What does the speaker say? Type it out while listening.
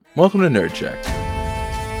Welcome to Nerd Check.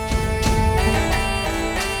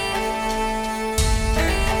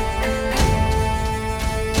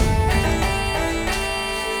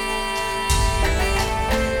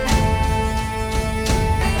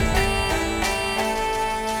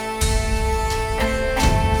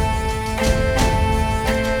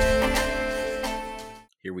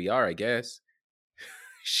 Here we are, I guess.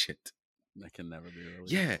 Shit. That can never be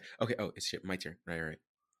released. Yeah. Okay. Oh, it's shit. My turn. Right.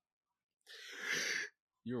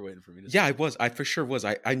 You were waiting for me to Yeah, I was. I for sure was.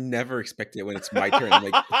 I never expected it when it's my turn. I'm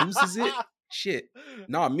like, whose is it? Shit.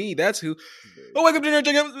 Not me. That's who. Oh, welcome to Nerd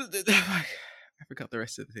Check. I forgot the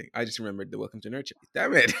rest of the thing. I just remembered the welcome to Nerd Check.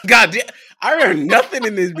 Damn it. God damn. I remember nothing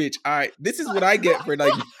in this bitch. All right. This is what I get for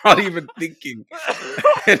like not even thinking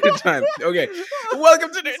at the time. Okay.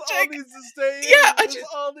 Welcome to Nerd Check. Yeah, I just.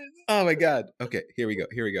 Oh my God. Okay. Here we go.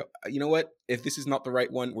 You know what? If this is not the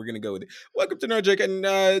right one, we're going to go with it. Welcome to Nerd Check, and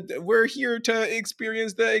we're here to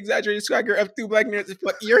experience the exaggerated swagger of two black nerds.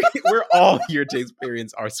 But we're all here to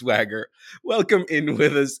experience our swagger. Welcome in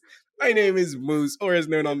with us. My name is Moose, or as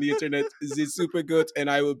known on the internet, the Super Good, and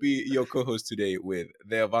I will be your co-host today with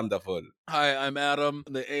the wonderful. Hi, I'm Adam.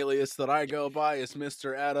 The alias that I go by is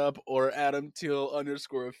Mr. Adam or Adam Teal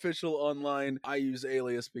 _official online. I use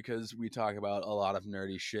alias because we talk about a lot of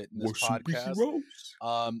nerdy shit in this podcast.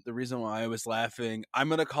 The reason why I was laughing, I'm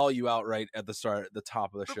gonna call you out right at the start, at the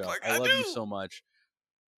top of the show. I love you so much,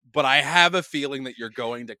 but I have a feeling that you're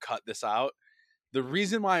going to cut this out. The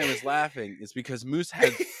reason why I was laughing is because Moose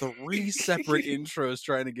had 3 separate intros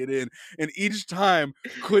trying to get in, and each time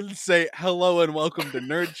couldn't say hello and welcome to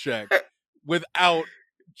Nerd Check without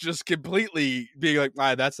just completely being like,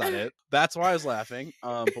 that's not it. That's why I was laughing.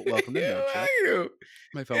 But welcome to Nerd Check.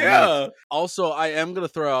 My fellow nerds. Also, I am going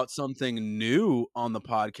to throw out something new on the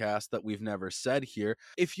podcast that we've never said here.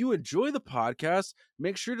 If you enjoy the podcast,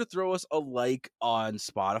 make sure to throw us a like on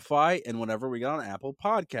Spotify and whenever we get on Apple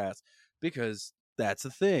Podcasts, because that's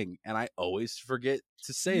a thing, and I always forget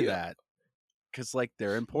to say that because like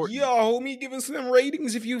they're important. Yeah, homie, give us some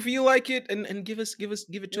ratings if you feel like it, and give it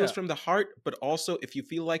to us from the heart. But also, if you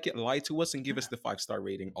feel like it, lie to us and give us the 5-star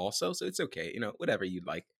rating also. So it's okay, whatever you'd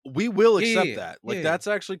like. We will accept that. Like that's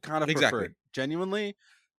actually kind of preferred. Genuinely,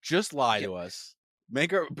 just lie to us.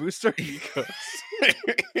 Boost our egos.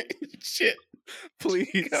 Shit,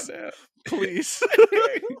 please. Please.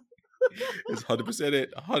 It's 100%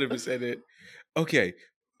 it. 100% it. Okay.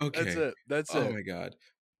 That's it. Oh my God.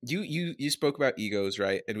 You spoke about egos,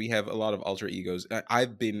 right? And we have a lot of alter egos.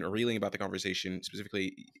 I've been reeling about the conversation,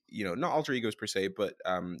 specifically, not alter egos per se, but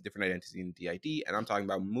different identities in DID. And I'm talking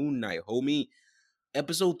about Moon Knight, homie.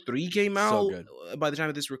 Episode 3 came out by the time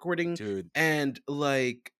of this recording, dude. And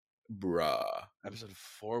like, bruh, episode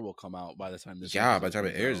 4 will come out by the time this. Yeah, by the time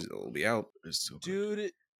it airs, it'll be out. It's so dude,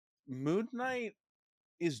 good. Moon Knight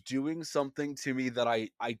is doing something to me that I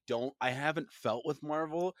haven't felt with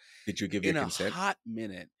Marvel. Did you give your consent? In a hot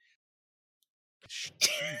minute.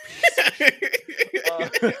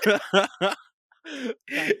 God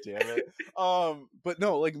damn it. But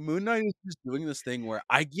no, like Moon Knight is just doing this thing where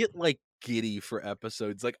I get like giddy for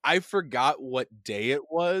episodes. Like I forgot what day it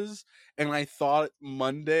was, and I thought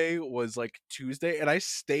Monday was like Tuesday, and I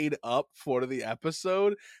stayed up for the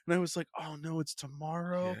episode, and I was like, oh no, it's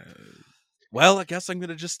tomorrow. Yeah. Well, I guess I'm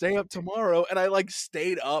gonna just stay up tomorrow, and I like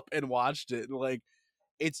stayed up and watched it, and like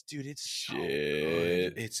it's shit. So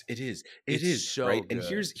good. It is so right. Good. And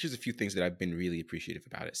here's a few things that I've been really appreciative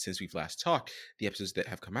about it since we've last talked. The episodes that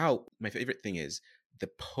have come out, my favorite thing is the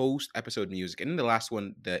post episode music, and in the last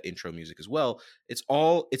one, the intro music as well. It's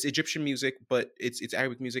Egyptian music, but it's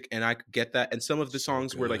Arabic music, and I get that. And some of the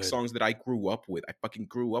songs were like songs that I grew up with. I fucking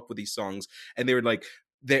grew up with these songs, and they were like,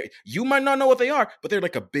 you might not know what they are, but they're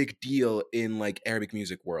like a big deal in like Arabic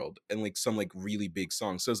music world, and like some like really big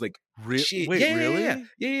songs. So it's like, shit. Wait, really?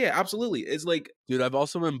 Yeah, absolutely. It's like, dude, I've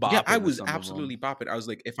also been bopping. Yeah, I was absolutely bopping. I was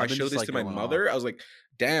like, if I show this to my mother, I was like,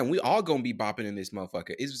 damn, we all gonna be bopping in this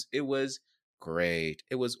motherfucker. It was great.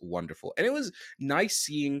 It was wonderful, and it was nice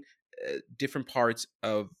seeing different parts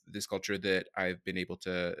of this culture that I've been able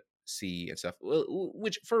to see and stuff.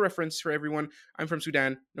 Which, for reference for everyone, I'm from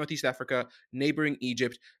Sudan, Northeast Africa, neighboring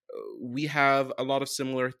Egypt. We have a lot of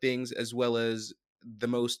similar things, as well as the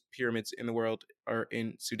most pyramids in the world are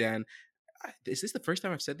in Sudan. Is this the first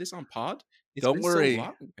time I've said this on pod? Don't worry.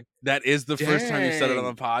 So that is the first time you said it on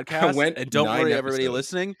the podcast. And don't worry, everybody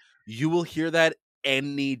listening, you will hear that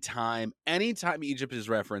anytime Egypt is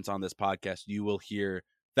referenced on this podcast, you will hear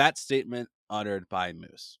that statement uttered by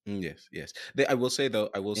Moose. Yes. I will say though,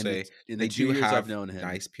 they do have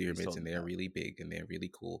nice pyramids, and they are really big, and they're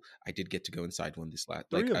really cool. I did get to go inside one this last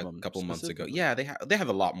couple months ago. Yeah, they have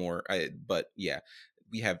a lot more, but yeah,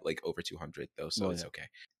 we have like over 200 though, so it's okay.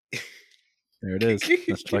 There it is.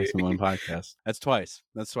 That's twice in one podcast. That's twice.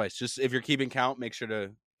 Just if you're keeping count, make sure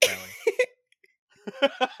to tally.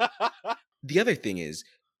 The other thing is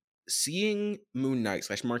seeing Moon Knight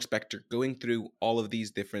 / Mark Spector going through all of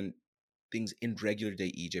these different things in regular day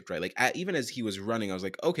Egypt, right? Like even as he was running, I was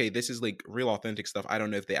like, okay, this is like real authentic stuff. I don't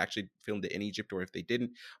know if they actually filmed it in Egypt or if they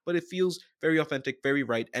didn't, but it feels very authentic, very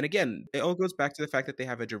right. And again, it all goes back to the fact that they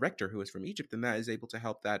have a director who is from Egypt, and that is able to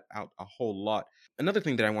help that out a whole lot. Another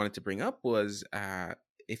thing that I wanted to bring up was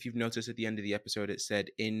if you've noticed at the end of the episode, it said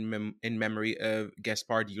in memory of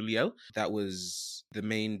Gaspard Ulliel. That was the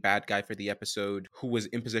main bad guy for the episode, who was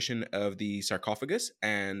in possession of the sarcophagus,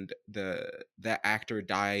 and that actor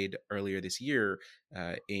died earlier this year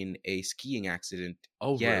in a skiing accident.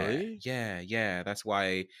 Oh, really? Yeah. That's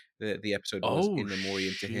why the episode was in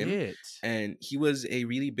memoriam to him. And he was a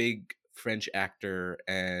really big French actor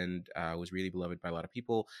and was really beloved by a lot of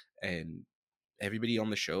people. And everybody on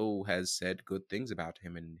the show has said good things about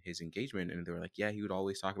him and his engagement, and they were like, yeah, he would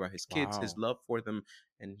always talk about his kids, his love for them,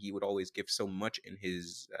 and he would always give so much in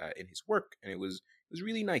his work, and it was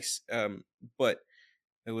really nice. But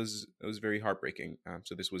it was very heartbreaking.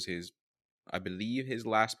 So this was I believe his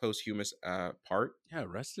last posthumous part. Yeah,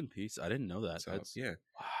 rest in peace. I didn't know that. So, That's yeah.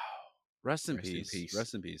 Wow. Rest in peace.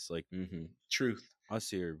 Rest in peace. Like truth. Us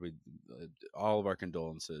here with all of our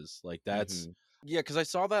condolences. Like that's yeah, because I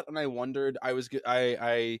saw that and I wondered.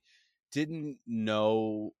 I didn't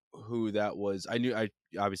know who that was. I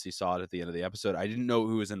obviously saw it at the end of the episode. I didn't know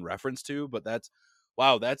who it was in reference to, but that's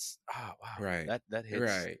wow. Right. That hits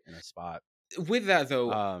right in a spot. With that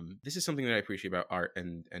though, this is something that I appreciate about art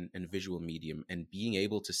and visual medium, and being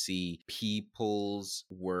able to see people's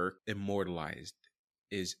work immortalized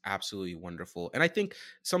is absolutely wonderful. And I think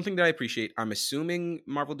something that I appreciate, I'm assuming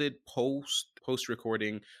Marvel did post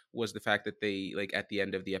recording, was the fact that they, like, at the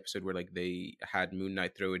end of the episode where like they had Moon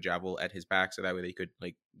Knight throw a javelin at his back, so that way they could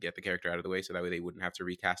like get the character out of the way, so that way they wouldn't have to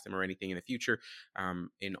recast him or anything in the future,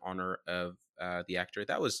 in honor of the actor.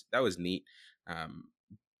 That was neat.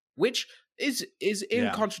 Which is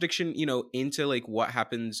in contradiction, into like what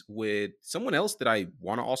happens with someone else that I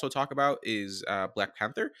want to also talk about is Black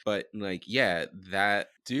Panther. But like, yeah, that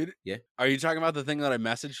dude, yeah. Are you talking about the thing that I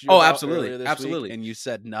messaged you? Oh, about absolutely, this absolutely. Week and you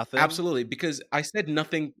said nothing. Absolutely, because I said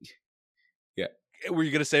nothing. Yeah. Were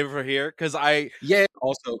you gonna save it for here? Because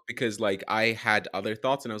also because like I had other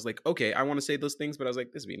thoughts and I was like, okay, I want to say those things, but I was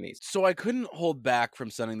like, this would be nice. So I couldn't hold back from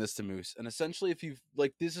sending this to Moose. And essentially, if you've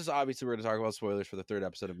like, this is obviously we're gonna talk about spoilers for the 3rd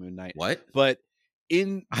episode of Moon Knight. What? But I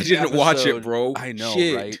didn't watch it, bro. I know,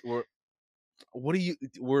 shit. Right?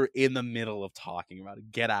 We're in the middle of talking about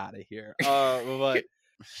it. Get out of here. But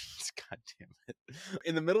God damn it.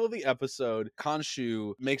 In the middle of the episode,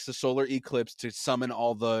 Khonshu makes a solar eclipse to summon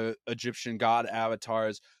all the Egyptian god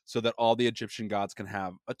avatars so that all the Egyptian gods can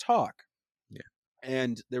have a talk. Yeah.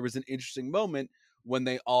 And there was an interesting moment when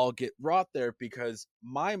they all get brought there, because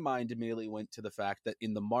my mind immediately went to the fact that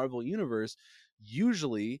in the Marvel universe,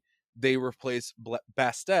 usually they replace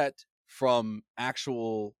Bastet from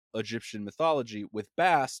actual Egyptian mythology with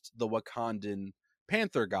Bast, the Wakandan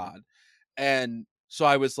panther god. And so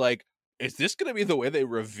I was like, is this going to be the way they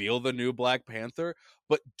reveal the new Black Panther?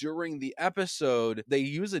 But during the episode, they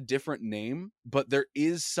use a different name, but there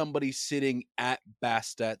is somebody sitting at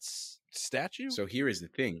Bastet's statue. So here is the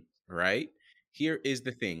thing, right? Here is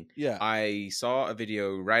the thing. Yeah. I saw a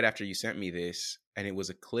video right after you sent me this, and it was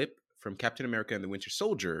a clip from Captain America and the Winter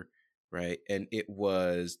Soldier, right? And it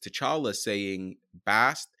was T'Challa saying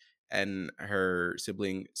Bast and her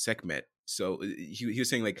sibling Sekhmet. So he was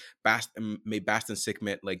saying like may Bast and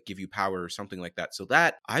Sekhmet like give you power or something like that. So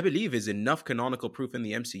that, I believe, is enough canonical proof in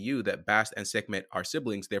the MCU that Bast and Sekhmet are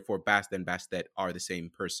siblings. Therefore, Bast and Bastet are the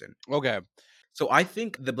same person. Okay. So I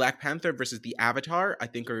think the Black Panther versus the Avatar, I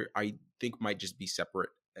think might just be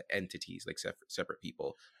separate entities, like separate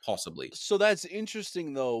people, possibly. So that's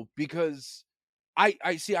interesting though, because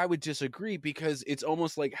I see. I would disagree, because it's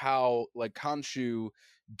almost like how like Khonshu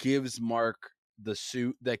gives Mark the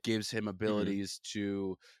suit that gives him abilities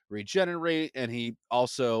to regenerate, and he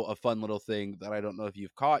also, a fun little thing that I don't know if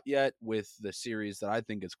you've caught yet with the series that I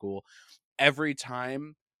think is cool, every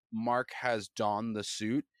time Mark has donned the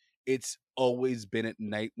suit, it's always been at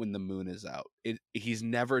night when the moon is out. He's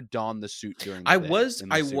never donned the suit during the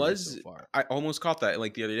day. I almost caught that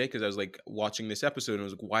like the other day, because I was like watching this episode and I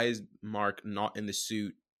was like, why is Mark not in the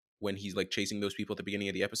suit when he's like chasing those people at the beginning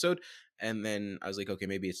of the episode? And then I was like, okay,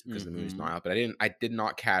 maybe it's because the moon is not out. But I did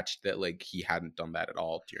not catch that like he hadn't done that at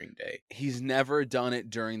all during day. He's never done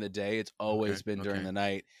it during the day. It's always been during the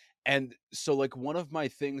night. And so like one of my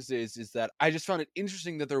things is that I just found it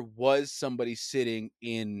interesting that there was somebody sitting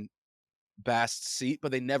in Bast's seat,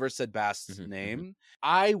 but they never said Bast's name.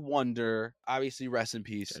 I wonder, obviously rest in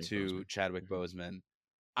peace Chadwick to Boseman. Chadwick Boseman.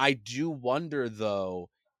 I do wonder though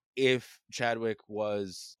if Chadwick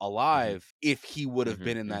was alive, if he would have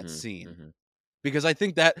been in that scene. Because I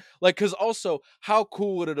think that, like, because also, how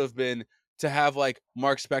cool would it have been to have, like,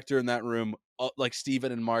 Mark Spector in that room, like,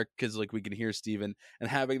 Steven and Mark, because, like, we can hear Steven, and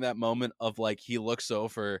having that moment of, like, he looks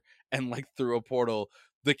over, and, like, through a portal,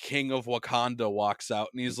 the king of Wakanda walks out,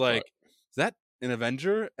 and he's like, is that an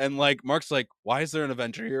Avenger? And, like, Mark's like, why is there an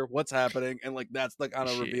Avenger here? What's happening? And, like, that's the kind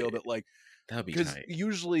of reveal that, like, That'd be because tight.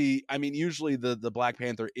 usually the Black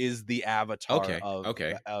Panther is the avatar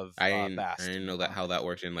of I Bast. didn't know that how that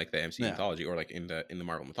works in like the MCU Yeah. mythology or like in the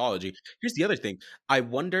Marvel mythology. Here's the other thing. I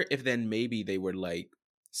wonder if then maybe they were like,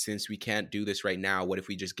 since we can't do this right now, what if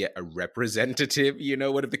we just get a representative? You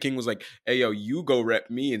know, what if the king was like, "Hey, yo, you go rep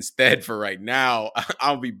me instead for right now.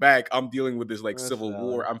 I'll be back. I'm dealing with this like That's civil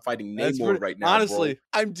war. valid. I'm fighting That's Namor pretty, right now, honestly,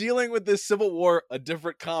 bro." I'm dealing with this Civil War, a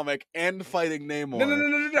different comic, and fighting No,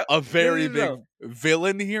 Namor, a very big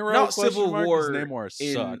villain hero. Not Question civil mark, 'cause war Namor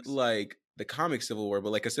in sucks. like the comic civil war,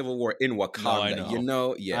 but like a civil war in No, I Wakanda. You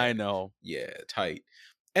know. know, yeah, I know. yeah, tight.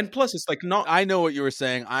 And plus, it's like not. I know what you were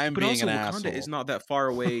saying. I'm But being also, an Wakanda is asshole. not that far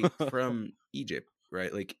away from Egypt,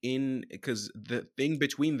 right? Like because the thing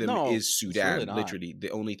between them No, is it's really Sudan. not. Literally, the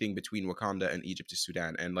only thing between Wakanda and Egypt is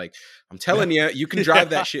Sudan. And like I'm telling you, you can drive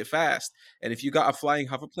that shit fast. And if you got a flying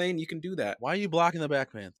hoverplane, you can do that. Why are you blocking the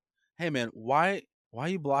Black Panther? Hey man, why are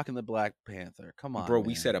you blocking the Black Panther? Come on, Bro,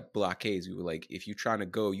 we man. set up blockades. We were like, if you trying to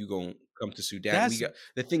go, you gonna come to Sudan. That's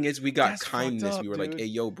The thing is, we got that's fucked kindness. We up, were like, dude. hey,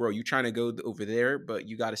 yo, bro, you trying to go over there, but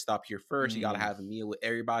you got to stop here first. You got to Mm. have a meal with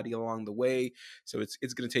everybody along the way. So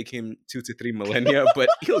it's gonna take him 2 to 3 millennia, but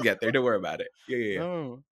he'll get there. Don't worry about it. Yeah.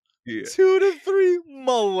 Oh. Yeah. 2 to 3 Yeah.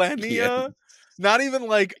 millennia? Not even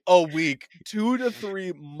like a week. 2 to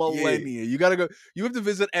 3 millennia. You gotta go. You have to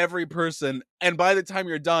visit every person, and by the time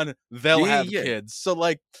you're done, they'll have Yeah. kids. So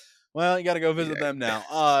like, well, you gotta go visit them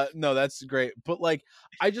now. No, that's great. But like,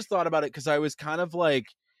 I just thought about it because I was kind of like,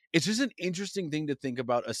 it's just an interesting thing to think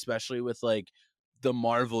about, especially with like the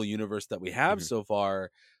Marvel universe that we have so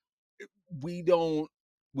far. We don't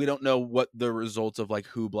know what the results of like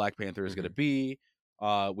who Black Panther is gonna be.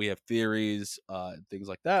 We have theories, things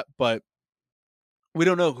like that, but we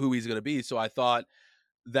don't know who he's going to be. So I thought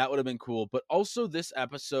that would have been cool. But also, this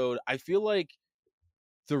episode, I feel like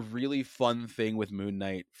the really fun thing with Moon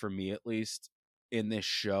Knight, for me at least, in this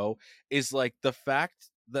show is like the fact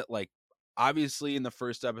that, like, obviously in the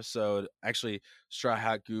first episode, actually, Straw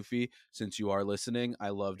Hat Goofy, since you are listening,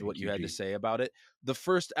 I loved what you had to say about it. The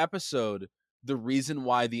first episode, the reason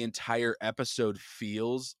why the entire episode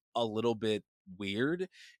feels a little bit weird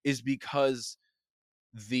is because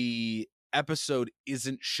the episode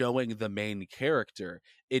isn't showing the main character.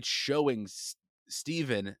 It's showing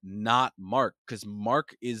Steven, not Mark, because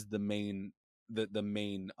Mark is the main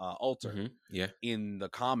alter. Yeah. In the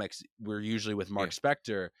comics, we're usually with Mark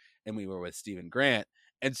Spector, and we were with Stephen Grant.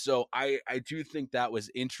 And so I do think that was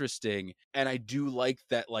interesting. And I do like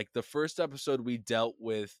that, like, the first episode we dealt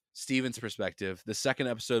with Steven's perspective. The second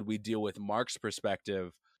episode we deal with Mark's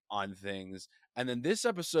perspective on things. And then this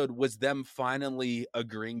episode was them finally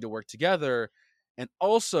agreeing to work together, and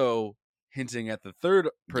also hinting at the third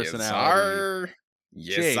personality.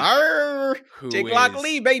 Yes, Jake, sir. who Jake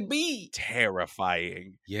Lockley, baby.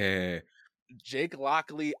 terrifying. Yeah. Jake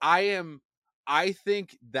Lockley, I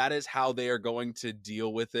think that is how they are going to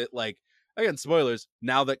deal with it. Like, again, spoilers,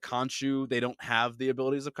 now that Khonshu, they don't have the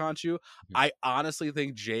abilities of Khonshu, I honestly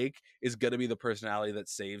think Jake is going to be the personality that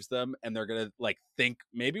saves them, and they're going to, like, think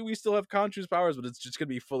maybe we still have Khonshu's powers, but it's just going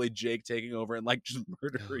to be fully Jake taking over and, like, just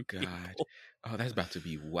murdering people. Oh, that's about to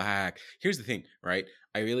be whack. Here's the thing, right?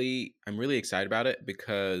 I'm really excited about it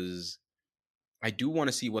because I do want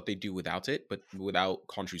to see what they do without it, but without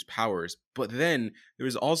Khonshu's powers. But then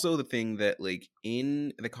there's also the thing that, like,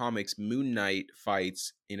 in the comics, Moon Knight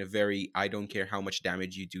fights in a very, I don't care how much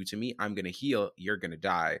damage you do to me, I'm gonna heal, you're gonna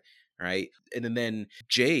die, right? And then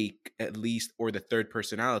Jake, at least, or the third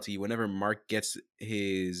personality, whenever Mark gets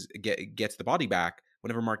gets the body back.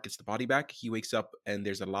 Whenever Mark gets the body back, he wakes up and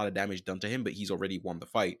there's a lot of damage done to him, but he's already won the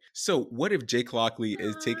fight. So what if Jake Lockley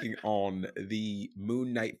is taking on the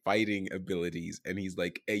Moon Knight fighting abilities and he's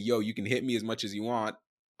like, hey, yo, you can hit me as much as you want.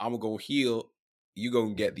 I'm going to go heal. You go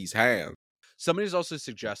and get these hands. Somebody's also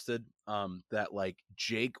suggested that, like,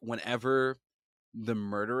 Jake, whenever the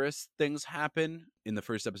murderous things happen, in the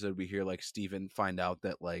first episode we hear, like, Steven find out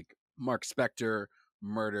that, like, Mark Spector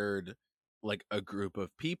murdered, like, a group of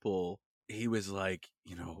people. he was like,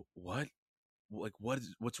 what? Like,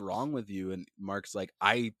 what's wrong with you? And Mark's like,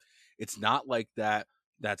 it's not like that.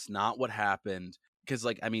 That's not what happened. Because,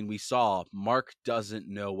 like, I mean, we saw Mark doesn't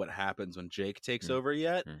know what happens when Jake takes over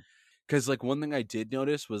yet. Because, like, one thing I did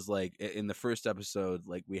notice was, like, in the first episode,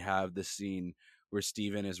 like, we have this scene where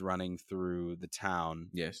Steven is running through the town.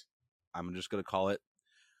 Yes. I'm just going to call it,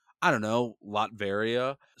 I don't know,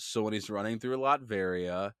 Latveria. So when he's running through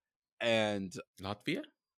Latveria and Latvia,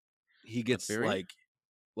 he gets Latveria? like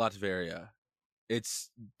Latveria. It's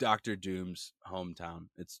Dr. Doom's hometown.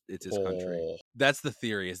 It's his country. That's the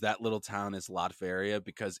theory, is that little town is Latveria,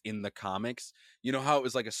 because in the comics, you know how it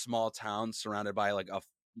was like a small town surrounded by like a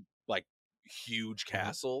huge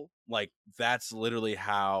castle? Like, that's literally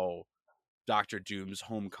how Dr. Doom's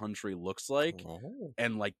home country looks like.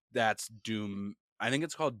 And like, that's Doom. I think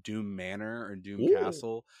it's called Doom Manor or Doom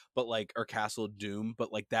Castle, but like, or Castle Doom,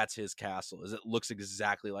 but like, that's his castle. It looks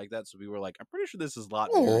exactly like that. So we were like, I'm pretty sure this is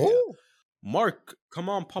Latveria. Mark, come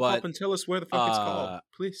on, pop up and tell us where the fuck it's called,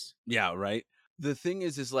 please. Yeah, right. The thing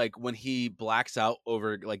is like, when he blacks out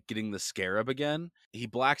over like getting the scarab again, he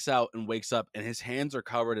blacks out and wakes up and his hands are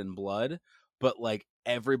covered in blood, but like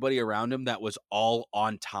everybody around him that was all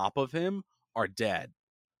on top of him are dead.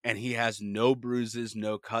 And he has no bruises,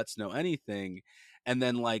 no cuts, no anything. And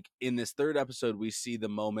then like in this third episode, we see the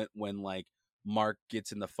moment when like Mark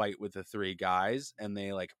gets in the fight with the three guys and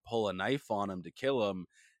they like pull a knife on him to kill him.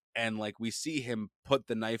 And like, we see him put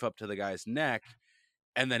the knife up to the guy's neck,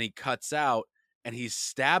 and then he cuts out and he's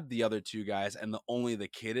stabbed the other two guys, and only the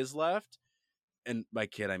kid is left. And by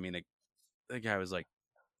kid, I mean the guy was like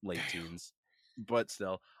late teens, but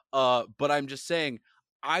still. But I'm just saying,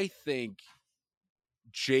 I think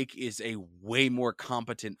Jake is a way more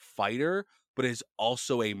competent fighter, but is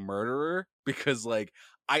also a murderer, because like,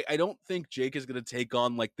 I don't think Jake is going to take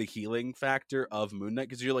on like the healing factor of Moon Knight,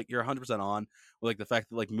 because you're 100% on with like the fact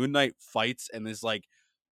that like Moon Knight fights and is like,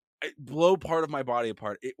 blow part of my body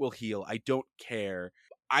apart, it will heal. I don't care.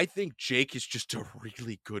 I think Jake is just a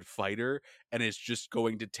really good fighter and is just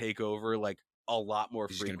going to take over like a lot more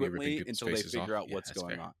frequently until they figure out what's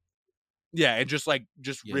going on. Yeah, and just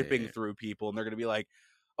ripping through people, and they're going to be like,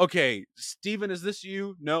 okay, Steven, is this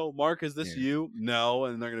you? No. Mark, is this you? No.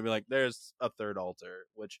 And they're going to be like, there's a third altar,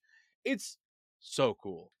 which it's so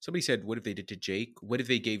cool. Somebody said, what if they did to Jake? What if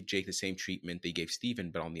they gave Jake the same treatment they gave Steven,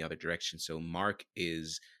 but on the other direction? So Mark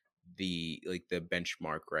is the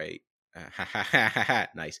benchmark, right?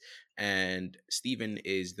 Nice. And Steven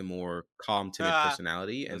is the more calm, timid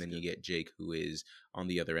personality. And then you get Jake, who is on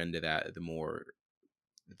the other end of that, the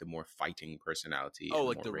more fighting personality. Oh,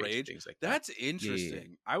 like the rage, things like that. That's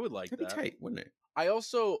interesting. I would like That'd be tight, wouldn't it? I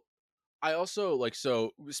also like,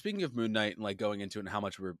 so speaking of Moon Knight and like going into it and how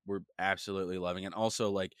much we're absolutely loving it. Also,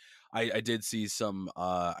 like, I did see some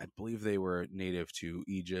I believe they were native to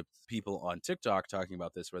Egypt people on TikTok talking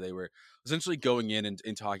about this, where they were essentially going in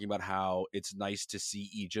and talking about how it's nice to see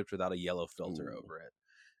Egypt without a yellow filter over it,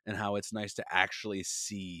 and how it's nice to actually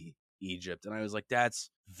see Egypt. And I was like, that's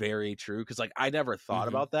very true, because like, I never thought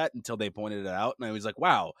about that until they pointed it out, and I was like,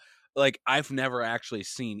 wow, like, I've never actually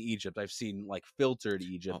seen Egypt. I've seen like filtered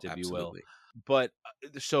Egypt, if you will. But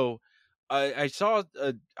so I saw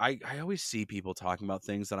I always see people talking about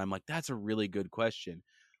things that I'm like, that's a really good question.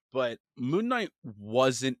 But Moon Knight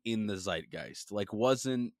wasn't in the zeitgeist, like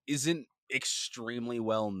isn't extremely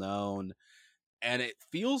well known. And it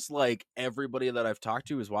feels like everybody that I've talked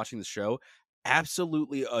to who's watching the show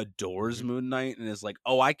absolutely adores Moon Knight and is like,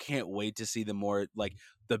 oh, I can't wait to see the more like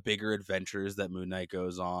the bigger adventures that Moon Knight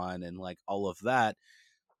goes on and like all of that.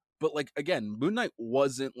 But like, again, Moon Knight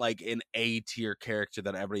wasn't like an A-tier character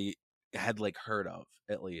that everybody had like heard of,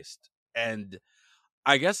 at least. And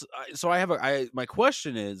I guess so. My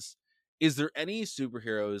question is there any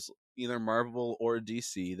superheroes, either Marvel or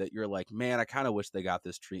DC, that you're like, man, I kind of wish they got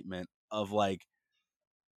this treatment of like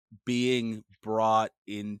being brought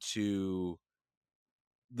into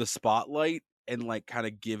the spotlight and like kind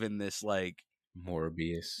of given this like,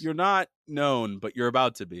 Morbius, you're not known, but you're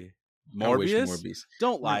about to be. Morbius?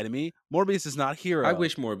 Don't lie to me. Morbius is not hero. I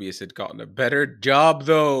wish Morbius had gotten a better job,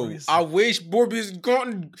 though. I wish Morbius had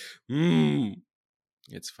gotten.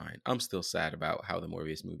 It's fine. I'm still sad about how the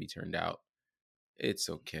Morbius movie turned out. It's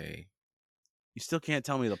okay. You still can't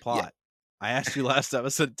tell me the plot. Yeah. I asked you last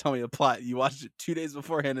episode to tell me the plot. You watched it 2 days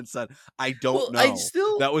beforehand and said, I don't know.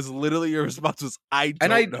 That was literally your response, was, I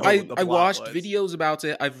don't know. I watched videos about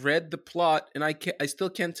it. I've read the plot, and I still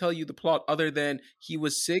can't tell you the plot other than he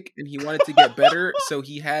was sick and he wanted to get better. So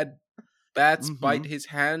he had bats bite his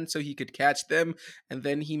hand so he could catch them, and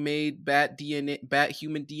then he made bat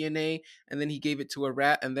human DNA, and then he gave it to a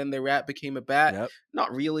rat, and then the rat became a bat. Yep.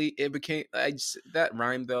 Not really. It became that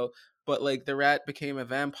rhymed though, but like the rat became a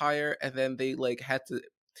vampire, and then they like had to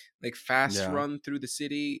like fast run through the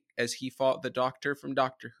city as he fought the Doctor from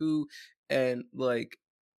Doctor Who, and like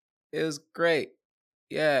it was great.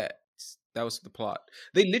 Yeah. That was the plot.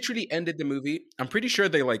 They literally ended the movie. I'm pretty sure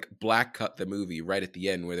they like black cut the movie right at the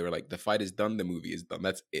end where they were like, the fight is done, the movie is done.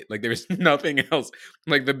 That's it. Like there's nothing else.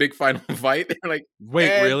 Like the big final fight. They're like,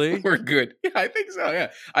 wait, really? We're good. Yeah, I think so.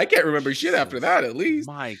 Yeah. I can't remember shit after that at least.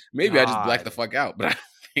 Maybe I just blacked the fuck out, but I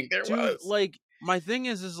think there was. Like my thing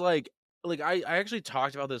is like I actually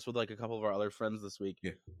talked about this with like a couple of our other friends this week.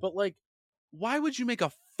 Yeah. But like, why would you make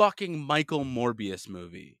a fucking Michael Morbius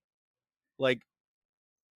movie? Like,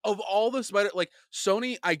 of all the Spider, like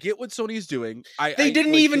Sony, I get what Sony's doing. They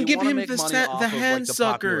didn't even give him the hand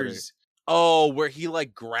suckers. Oh, where he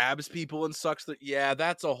like grabs people and sucks the. Yeah,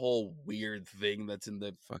 that's a whole weird thing that's in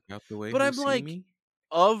the fuck out the way. But I'm like,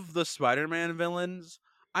 of the Spider-Man villains,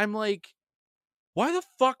 I'm like, why the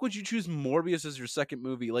fuck would you choose Morbius as your second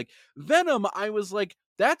movie? Like Venom, I was like,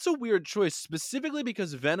 that's a weird choice, specifically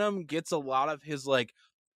because Venom gets a lot of his like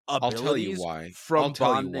abilities. I'll tell you why. From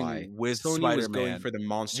bonding with Sony Spider-Man. was going for the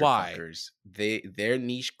monster fuckers. Their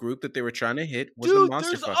niche group that they were trying to hit was the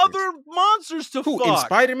monster fuckers. There's fuckers. other monsters to fuck. In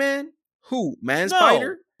Spider-Man? Who?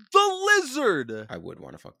 Spider? The Lizard. I would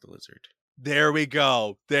want to fuck the Lizard. There we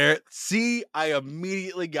go. There. See, I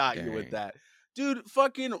immediately got you with that. Dude,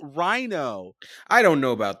 fucking Rhino. I don't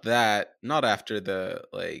know about that. Not after the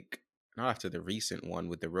recent one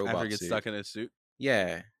with the robot after he gets stuck in his suit.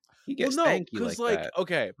 Yeah. He gets stanky like that.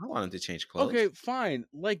 Okay. I want him to change clothes. Okay, fine.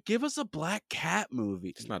 Like, give us a Black Cat movie.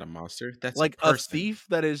 It's not a monster. That's like a thief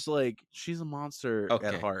that is like, she's a monster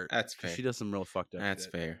at heart. That's fair. She does some real fucked up That's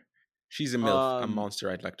shit. fair. She's a MILF, a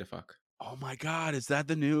monster I'd like to fuck. Oh my god, is that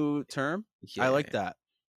the new term? Yeah. I like that.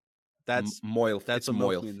 That's moilf. That's what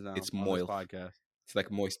moilf. It's moilf. Podcast. It's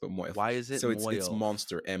like moist but moilf. Why is it so moilf? It's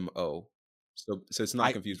monster MO. So it's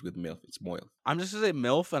not confused with MILF. It's moilf. I'm just gonna say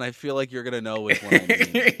MILF, and I feel like you're gonna know which one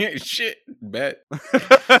I mean. Shit, bet.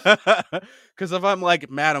 Because if I'm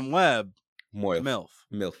like Madam Web, MILF.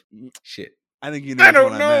 Shit. I think you know. I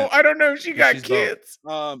don't know. I don't know if she got kids.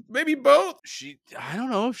 Maybe both. I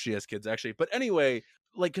don't know if she has kids actually. But anyway,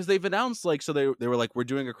 like, because they've announced like, so they were like, we're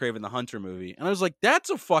doing a Kraven the Hunter movie, and I was like,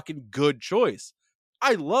 that's a fucking good choice.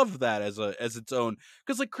 I love that as its own,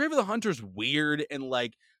 because like Kraven the Hunter's weird and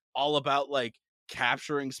like all about like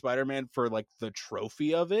capturing Spider-Man for like the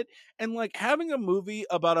trophy of it, and like having a movie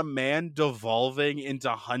about a man devolving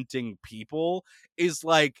into hunting people is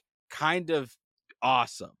like kind of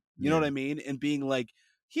awesome. You know what I mean? And being like,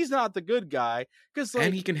 he's not the good guy, because like,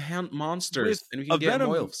 and he can hunt monsters and he can get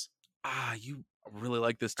moilfs. You really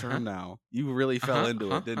like this term now. You really fell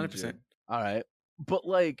into it, didn't 100%. You? All right. But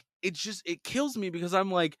like, it kills me because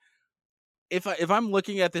I'm like, if I'm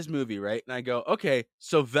looking at this movie, right, and I go, okay,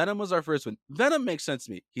 so Venom was our first one. Venom makes sense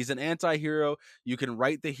to me. He's an anti-hero. You can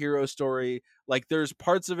write the hero story. Like, there's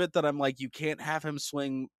parts of it that I'm like, you can't have him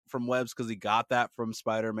swing from webs because he got that from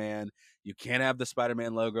Spider-Man. You can't have the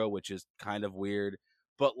Spider-Man logo, which is kind of weird.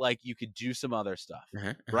 But like, you could do some other stuff,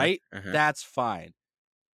 right? That's fine.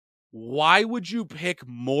 Why would you pick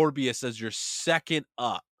Morbius as your second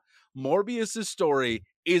up? Morbius's story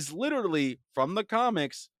is literally from the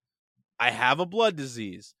comics. I have a blood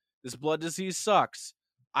disease. This blood disease sucks.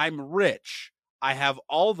 I'm rich. I have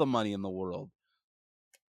all the money in the world.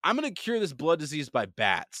 I'm going to cure this blood disease by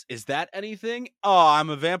bats. Is that anything? Oh,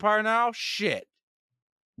 I'm a vampire now? Shit.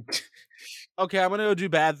 Okay, I'm going to go do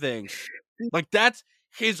bad things. Like, that's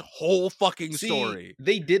his whole fucking story.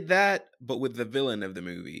 They did that, but with the villain of the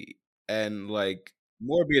movie. And, like,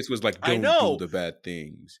 Morbius was like, don't do the bad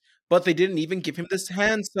things. But they didn't even give him this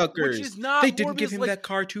hand suckers. Which is not they didn't give him like, that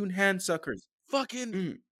cartoon hand suckers.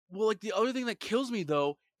 Fucking. Well, like, the other thing that kills me,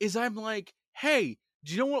 though, is I'm like, hey,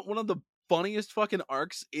 do you know what one of the funniest fucking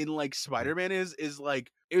arcs in, like, Spider-Man is? Is,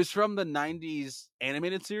 like, it was from the 90s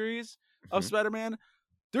animated series of Spider-Man.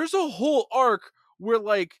 There's a whole arc where,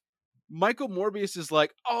 like, Michael Morbius is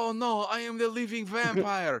like, oh, no, I am the living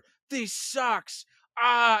vampire. This sucks.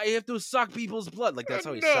 I have to suck people's blood. Like, that's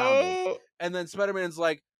how he sounded. And then Spider-Man's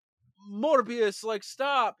like, Morbius, like,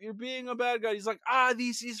 stop. You're being a bad guy. He's like,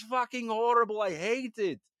 this is fucking horrible. I hate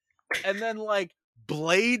it. And then, like,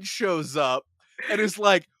 Blade shows up and is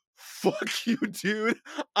like, fuck you, dude.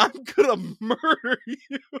 I'm gonna murder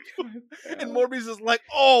you. And Morbius is like,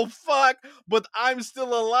 oh, fuck. But I'm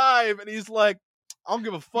still alive. And he's like, I don't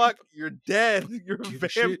give a fuck. You're dead. You're a Give a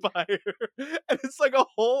shit. vampire. And it's like a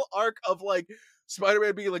whole arc of like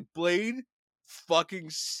Spider-Man being like, Blade, fucking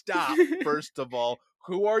stop. First of all,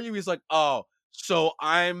 who are you? He's like, oh, so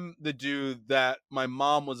I'm the dude that my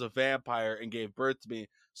mom was a vampire and gave birth to me.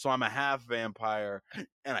 So I'm a half vampire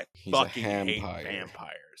and I He's fucking a hate hampire.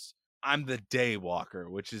 vampires. I'm the Daywalker,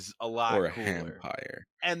 which is a lot Or a cooler. hampire.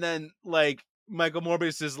 And then like Michael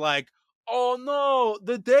Morbius is like, oh no,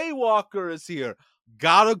 the Daywalker is here.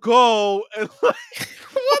 Gotta go. And like,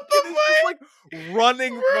 What the fuck? Just like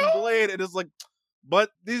running from Blade, and it's like, but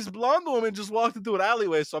this blonde woman just walked into an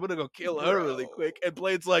alleyway, so I'm gonna go kill her really quick. And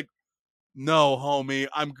Blade's like, no, homie,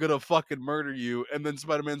 I'm gonna fucking murder you. And then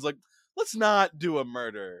Spider-Man's like, let's not do a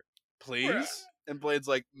murder, please. Bro. And Blade's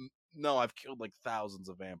like, no, I've killed like thousands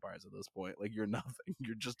of vampires at this point. Like, you're nothing.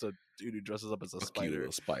 You're just a dude who dresses up as a spider.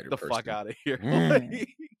 Spider The person. fuck out of here. Mm. Like,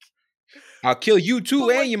 I'll kill you too but,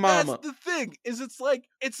 and like, your mama. That's the thing, is it's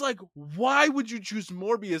like, why would you choose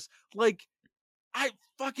Morbius? Like, I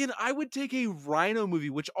would take a Rhino movie,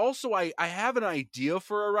 which also I have an idea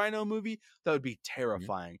for a Rhino movie that would be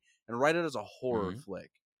terrifying, and write it as a horror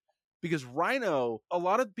flick. Because Rhino, a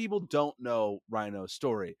lot of people don't know Rhino's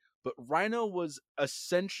story, but Rhino was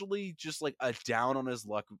essentially just like a down on his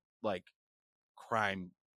luck, like,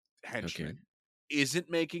 crime henchman. Okay. Isn't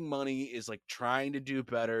making money, is like trying to do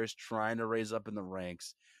better, is trying to raise up in the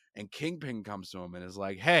ranks. And Kingpin comes to him and is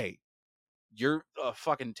like, hey, you're a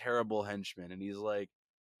fucking terrible henchman. And he's like,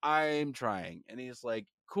 I'm trying. And he's like,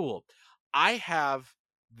 cool. I have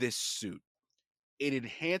this suit. It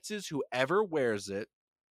enhances whoever wears it,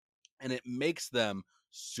 and it makes them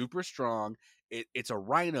super strong. It's a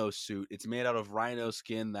rhino suit. It's made out of rhino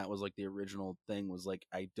skin. That was like the original thing. Was like,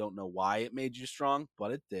 I don't know why it made you strong,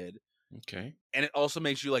 but it did. Okay. And it also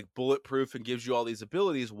makes you like bulletproof and gives you all these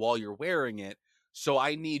abilities while you're wearing it. So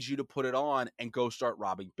I need you to put it on and go start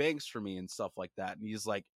robbing banks for me and stuff like that. And he's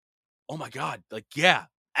like, oh my God, like, yeah,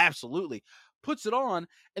 absolutely. Puts it on.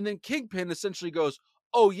 And then Kingpin essentially goes,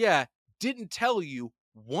 oh yeah, didn't tell you.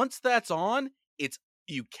 Once that's on,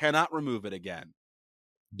 you cannot remove it again.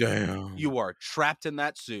 Damn. You are trapped in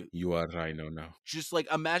that suit. You are Rhino now. Just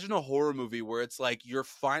like, imagine a horror movie where it's like, you're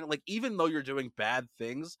fine. Like, even though you're doing bad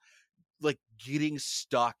things, like getting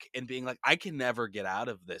stuck and being like, I can never get out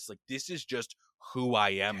of this. Like, this is just who I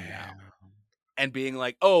am now. And being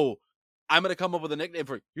like, oh, I'm going to come up with a nickname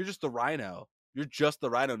for you. You're just the Rhino. You're just the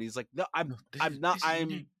Rhino. And he's like, no, I'm not.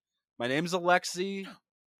 My name's Alexi.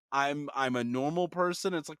 I'm a normal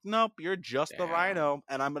person. It's like, nope, you're just the Rhino.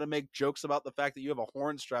 And I'm going to make jokes about the fact that you have a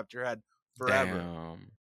horn strapped to your head forever.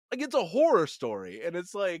 Like, it's a horror story. And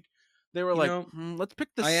it's like, they were like, let's pick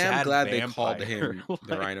the sad I am glad vampire. they called him like,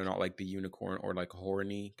 the Rhino, not like the unicorn or like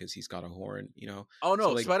horny, because he's got a horn, you know? Oh, no,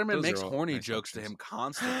 So, like, Spider-Man those makes are all horny nice jokes to options. him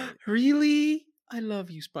constantly. Really? I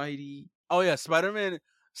love you, Spidey. Oh, yeah, Spider-Man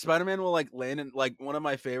will, like, land in, like, one of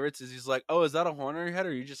my favorites is he's like, oh, is that a horn on your head, or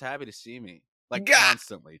are you just happy to see me? Like,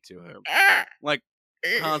 constantly to him. Like,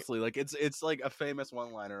 constantly. Like, it's like a famous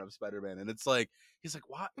one-liner of Spider-Man, and it's like, he's like,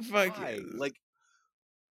 what? Why? Like,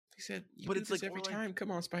 he said, but it's like every time.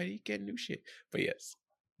 Come on, Spidey, get new shit. But yes,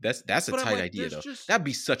 that's a But I'm tight like, idea though. just- That'd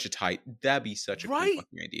be such a cool Right?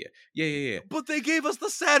 fucking idea. Yeah. But they gave us the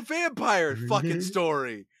sad vampire fucking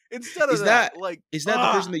story instead of Is that like, the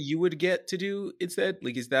person that you would get to do instead?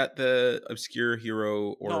 Like, is that the obscure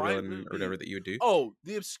hero or No, villain or whatever that you would do? Oh,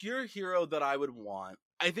 the obscure hero that I would want.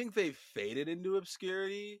 I think they've faded into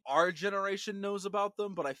obscurity. Our generation knows about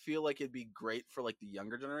them, but I feel like it'd be great for like the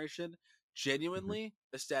younger generation. Genuinely,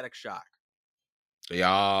 the Static Shock.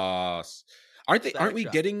 Yes. Aren't we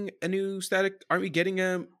Shock. getting a new Static? Aren't we getting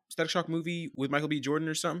a Static Shock movie with Michael B. Jordan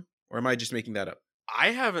or something? Or am I just making that up?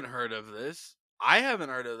 I haven't heard of this. I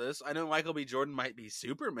know Michael B. Jordan might be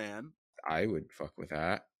Superman. I would fuck with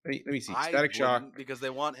that. Let me see. I Static Shock. wouldn't, because they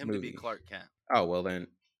want him to be movie. Clark Kent. Oh, well then,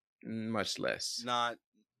 much less. Not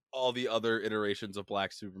all the other iterations of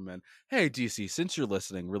Black Superman. Hey, DC, since you're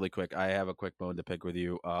listening, really quick, I have a quick bone to pick with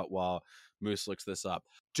you while Moose looks this up.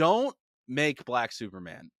 Don't make Black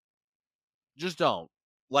Superman. Just don't.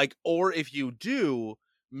 Like, or if you do,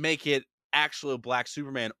 make it actual Black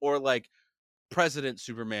Superman, or like President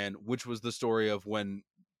Superman, which was the story of when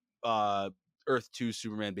Earth 2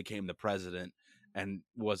 Superman became the president and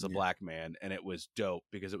was a black man, and it was dope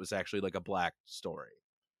because it was actually like a black story.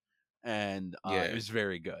 And it was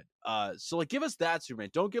very good. So like, give us that Superman.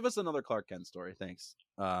 Don't give us another Clark Kent story. Thanks.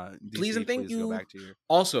 DC, please and thank you. Go back to your...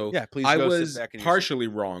 Also, yeah, please. I go was sit back in your partially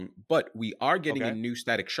wrong, but we are getting a Okay. new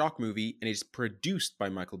Static Shock movie, and it's produced by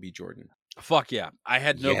Michael B. Jordan. seat. Fuck yeah! I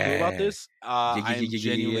had no clue about this. I'm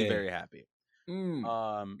genuinely yeah. very happy.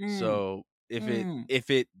 Mm. So if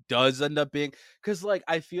it does end up being, because like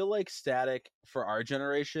I feel like Static for our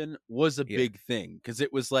generation was a big thing, because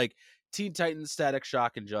it was like Teen Titans, Static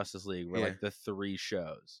Shock, and Justice League were like the 3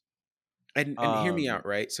 shows. And hear me out,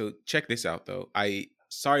 right? So check this out, though.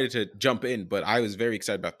 Sorry to jump in, but I was very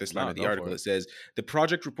excited about this line of the article. It says the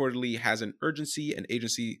project reportedly has an urgency and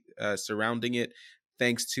agency surrounding it,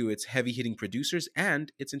 thanks to its heavy-hitting producers,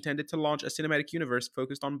 and it's intended to launch a cinematic universe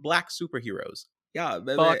focused on Black superheroes. Yeah,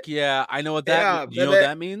 baby. Fuck yeah! I know what that. You know what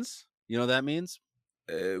that means? You know what that means?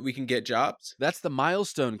 We can get jobs. That's the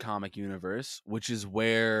Milestone comic universe, which is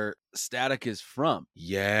where Static is from.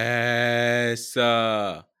 Yes.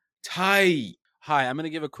 Tight. Hi, I'm going to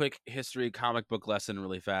give a quick history comic book lesson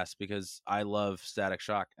really fast because I love Static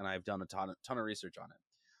Shock and I've done a ton of research on it.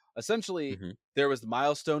 Essentially, there was the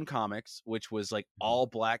Milestone Comics, which was like all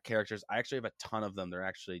Black characters. I actually have a ton of them. They're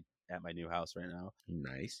actually at my new house right now.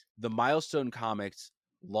 Nice. The Milestone Comics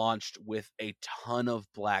launched with a ton of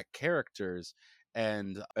Black characters,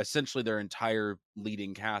 and essentially their entire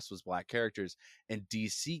leading cast was Black characters. And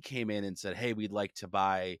DC came in and said, hey, we'd like to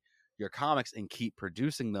buy your comics and keep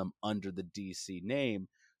producing them under the DC name.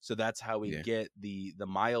 So that's how we get the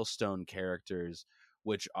Milestone characters,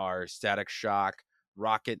 which are Static Shock,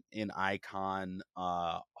 Rocket and Icon,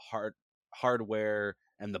 Hardware,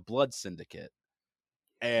 and the Blood Syndicate.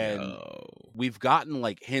 And we've gotten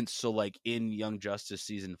like hints. So like in Young Justice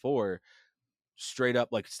season 4, straight up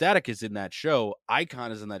like Static is in that show,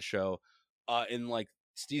 Icon is in that show. In like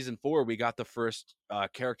season 4, we got the first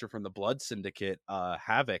character from the Blood Syndicate,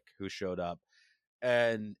 Havoc, who showed up,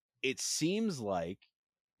 and it seems like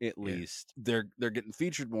at least they're getting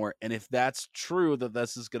featured more. And if that's true, that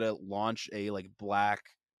this is gonna launch a like Black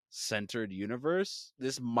centered universe,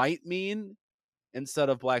 this might mean instead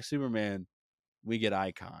of Black Superman, we get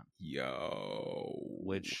Icon.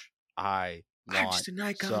 Which I'm just an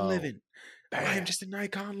icon living. I'm just an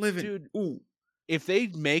icon living. Dude, if they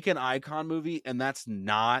make an Icon movie and that's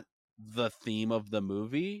not the theme of the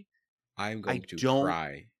movie, I'm going to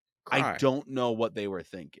cry. I don't know what they were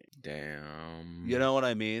thinking. Damn. You know what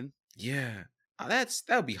I mean? Yeah. That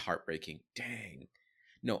would be heartbreaking. Dang.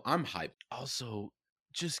 No, I'm hyped. Also,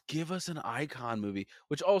 just give us an Icon movie.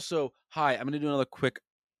 Which also, I'm going to do another quick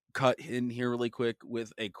cut in here really quick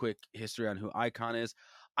with a quick history on who Icon is.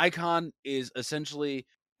 Icon is essentially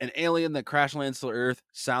an alien that crash lands to Earth.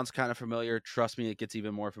 Sounds kind of familiar. Trust me, it gets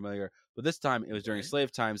even more familiar. But this time it was during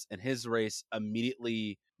slave times, and his race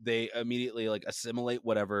immediately like assimilate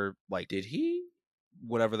whatever, like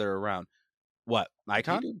whatever they're around. What,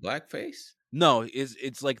 Icon? Did he do blackface? No,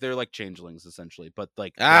 it's like they're like changelings essentially, but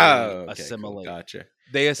like assimilate. Cool. Gotcha.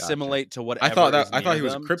 They assimilate to whatever. I thought he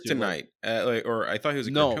was a Kryptonite, or I thought he was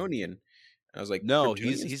a Kryptonian. I was like, no,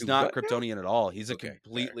 he's not Kryptonian at all. He's a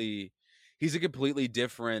completely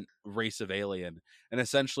different race of alien, and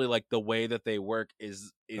essentially like the way that they work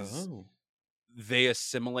is they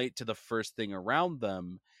assimilate to the first thing around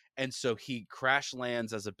them. And so he crash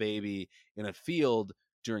lands as a baby in a field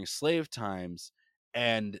during slave times,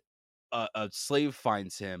 and a slave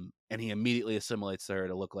finds him, and he immediately assimilates to her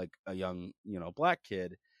to look like a young, Black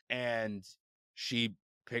kid, and she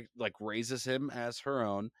raises him as her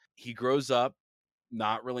own. He grows up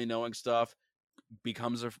not really knowing stuff,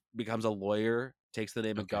 becomes a lawyer, takes the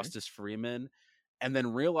name Augustus Freeman, and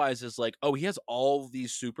then realizes like, oh, he has all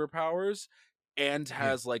these superpowers and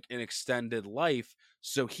has like an extended life.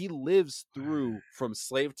 So he lives through from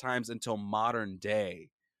slave times until modern day.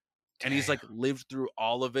 And he's like lived through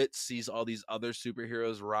all of it, sees all these other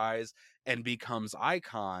superheroes rise, and becomes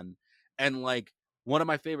Icon. And like one of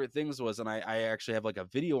my favorite things was, and I actually have like a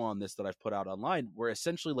video on this that I've put out online, where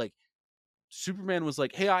essentially like Superman was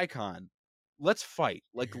like, hey, Icon, let's fight.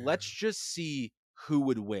 Like, let's just see who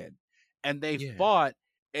would win. And they fought,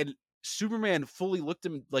 and Superman fully looked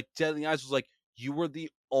him like dead in the eyes, was like, you were the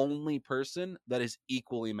only person that is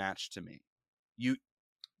equally matched to me.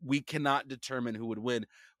 We cannot determine who would win.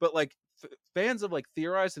 But like fans have like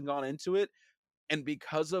theorized and gone into it, and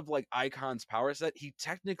because of like Icon's power set, he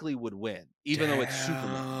technically would win, even though it's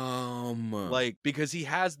Superman. Like, because he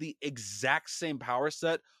has the exact same power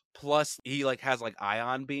set, plus he like has like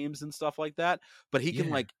ion beams and stuff like that, but he can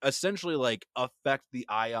like essentially like affect the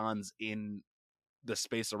ions in the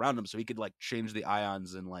space around him, so he could like change the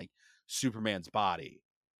ions in like Superman's body.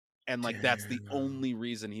 And like that's the only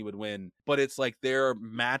reason he would win. But it's like they're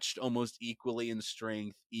matched almost equally in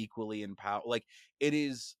strength, equally in power. Like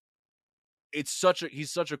he's such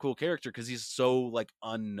a cool character because he's so like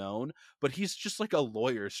unknown, but he's just like a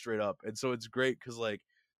lawyer straight up. And so it's great because like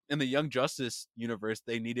in the Young Justice universe,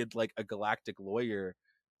 they needed like a galactic lawyer,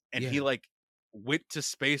 and he like went to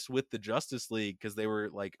space with the Justice League because they were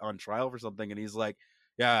like on trial for something, and he's like,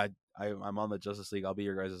 yeah, I'm on the Justice League, I'll be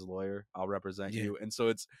your guys' lawyer, I'll represent you. And so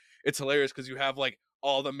it's hilarious because you have like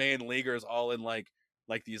all the main leaguers all in like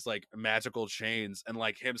these like magical chains, and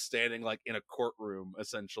like him standing like in a courtroom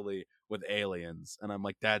essentially with aliens, and I'm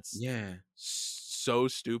like, that's so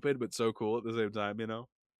stupid but so cool at the same time, you know?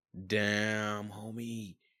 Damn,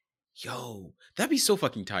 homie. Yo, that'd be so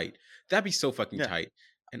fucking tight. That'd be so fucking tight.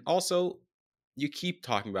 And also, you keep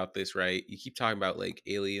talking about this, right? You keep talking about like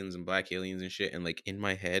aliens and black aliens and shit. And like in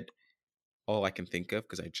my head, all I can think of,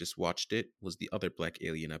 because I just watched it, was the other black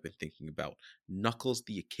alien I've been thinking about. Knuckles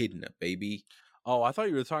the Echidna, baby. Oh, I thought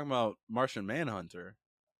you were talking about Martian Manhunter.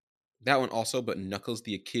 That one also, but Knuckles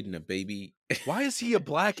the Echidna, baby. Why is he a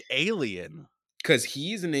black alien? Because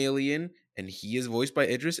he's an alien and he is voiced by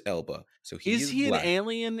Idris Elba. So is he black. An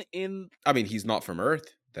alien in? I mean, he's not from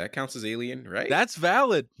Earth. That counts as alien, right? That's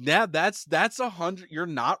valid. Yeah, that's 100. You're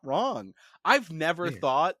not wrong. I've never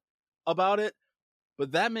thought about it,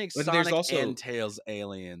 but that makes Sonic and Tails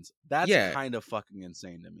aliens. That's kind of fucking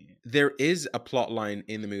insane to me. There is a plot line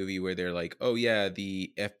in the movie where they're like, oh yeah,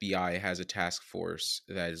 the FBI has a task force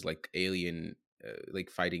that is like alien, like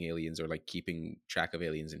fighting aliens or like keeping track of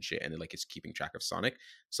aliens and shit, and like it's keeping track of Sonic.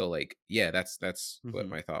 So like, yeah, that's what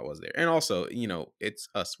my thought was there. And also, you know, it's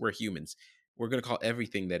us. We're humans. We're gonna call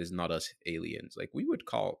everything that is not us aliens. Like we would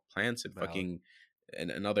call plants and fucking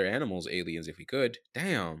and other animals aliens if we could.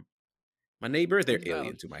 Damn. My neighbor, they're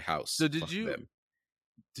alien to my house. So did you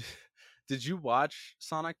watch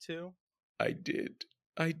Sonic 2? I did.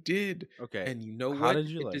 Okay. And you know what?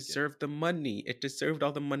 It deserved the money. It deserved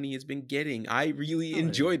all the money it's been getting. I really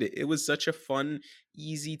enjoyed it. It was such a fun,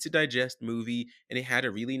 easy to digest movie, and it had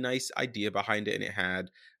a really nice idea behind it. And it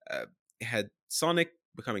had Sonic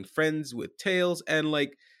becoming friends with Tails, and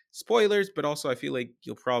like spoilers, but also I feel like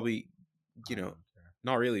you'll probably, you know,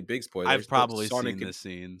 not really big spoilers. I've probably seen the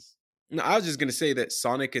scenes. No, I was just gonna say that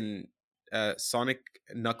Sonic and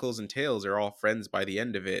Knuckles and Tails are all friends by the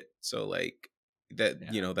end of it. So like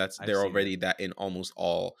that, you know, they're already that in almost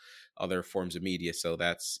all other forms of media. So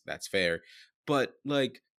that's fair. But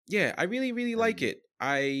like, yeah, I really like it.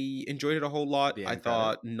 I enjoyed it a whole lot. I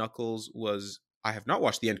thought Knuckles was. I have not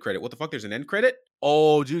watched the end credit. What the fuck? There's an end credit?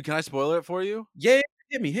 Oh, dude, can I spoil it for you? Yeah,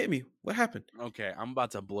 hit me. What happened? Okay, I'm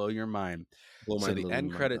about to blow your mind. So the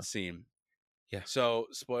end credit scene. Yeah. So,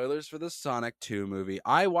 spoilers for the Sonic 2 movie.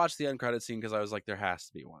 I watched the end credit scene because I was like, there has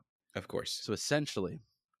to be one. Of course. So, essentially,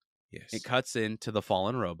 it cuts into the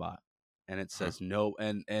fallen robot, and it says no.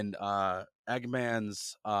 And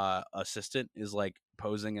Eggman's assistant is like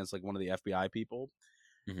posing as like one of the FBI people,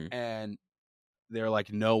 and they're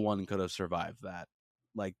like, no one could have survived that,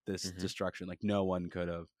 like this destruction. Like no one could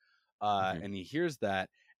have. And he hears that,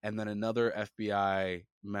 and then another FBI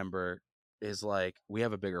member is like, we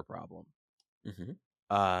have a bigger problem.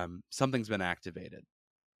 Something's been activated,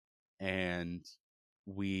 and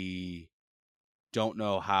we don't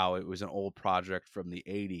know how. It was an old project from the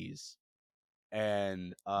 80s,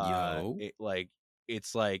 and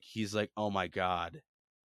it's like he's like, oh my god,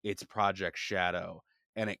 it's Project Shadow,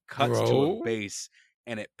 and it cuts to a base,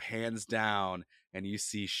 and it pans down, and you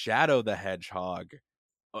see Shadow the Hedgehog,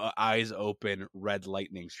 eyes open, red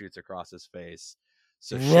lightning shoots across his face.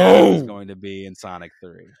 So Shadow is going to be in Sonic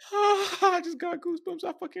 3. I just got goosebumps.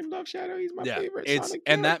 I fucking love Shadow. He's my favorite Sonic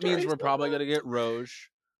and that means we're probably going to get Rouge.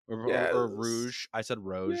 Or Rouge. I said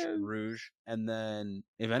Rouge. Yes. Rouge. And then,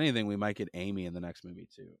 if anything, we might get Amy in the next movie,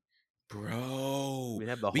 too. Bro. We'd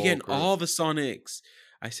have the we getting all the Sonics.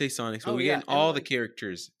 I say Sonics, but we getting all the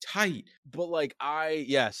characters. Tight. But, like,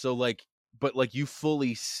 but, like, you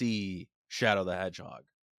fully see Shadow the Hedgehog.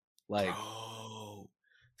 Like, bro.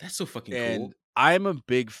 That's so fucking cool. I'm a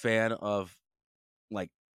big fan of like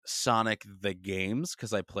Sonic the games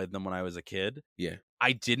because I played them when I was a kid. Yeah.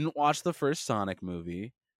 I didn't watch the first Sonic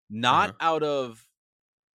movie, not out of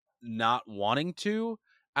not wanting to,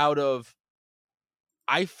 out of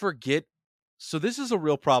I forget. So this is a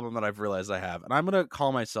real problem that I've realized I have, and I'm going to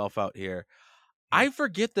call myself out here. I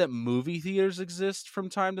forget that movie theaters exist from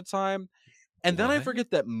time to time. And then I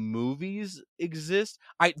forget that movies exist.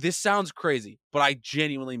 This sounds crazy, but I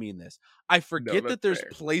genuinely mean this. I forget that there's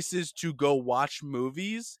places to go watch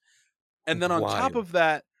movies. And then on top of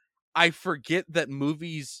that, I forget that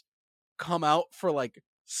movies come out for like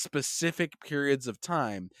specific periods of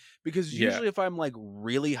time. Because usually if I'm like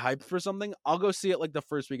really hyped for something, I'll go see it like the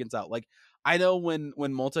first weekend's out. Like I know when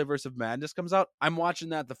Multiverse of Madness comes out, I'm watching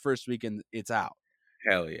that the first weekend it's out.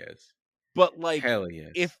 Hell yes. But like hell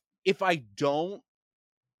yes. If I don't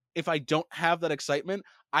have that excitement,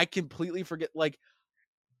 I completely forget. Like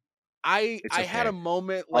I It's had a okay.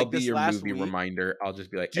 moment I'll like be this your last movie week, reminder. I'll just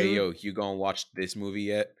be like, "Hey, dude. yo, you gonna watch this movie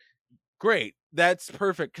yet?" Great, that's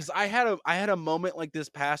perfect. Because I had a moment like this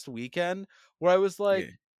past weekend where I was Yeah. like,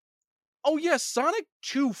 oh yeah, Sonic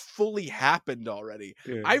 2 fully happened already.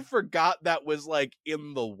 Yeah. I forgot that was like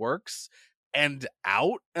in the works and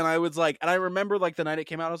out. And I was like, and I remember like the night it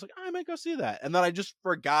came out, I was like, I might go see that. And then I just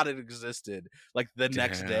forgot it existed like the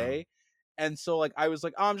next Damn. day. And so like I was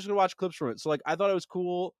like, oh, I'm just gonna watch clips from it. So like I thought it was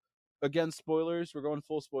cool. Again, spoilers. We're going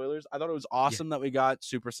full spoilers. I thought it was Yeah. awesome that we got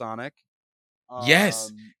Supersonic.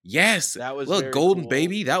 Yes. Yes. That was Look, very Golden cool.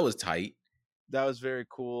 Baby, that was tight. That was very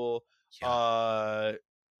cool. Yeah.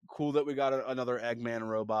 Cool that we got another Eggman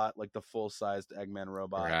robot, like the full-sized Eggman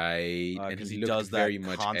robot, Right. And because he he looked does that very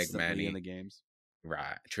much constantly in Eggman-y. the games.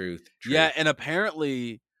 Right. Truth. Yeah, Truth. and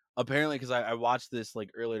apparently, because I watched this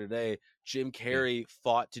like earlier today, Jim Yeah. Carrey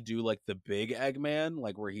fought to do like the big Eggman,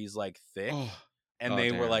 like where he's like thick, Oh. and Oh,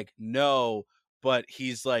 they were damn. like, no, but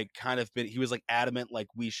he's like he was like adamant, like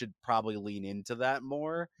we should probably lean into that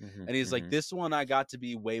more, Mhm. and he's like, Mhm. this one I got to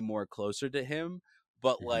be way more closer to him,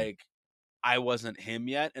 but Mhm. like I wasn't him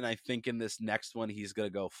yet, and I think in this next one he's gonna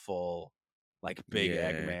go full like big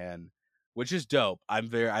Yeah. Eggman, which is dope. I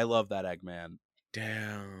love that Eggman.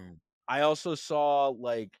 Damn. I also saw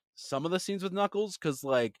like some of the scenes with Knuckles because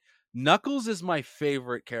like Knuckles is my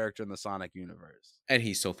favorite character in the Sonic universe. And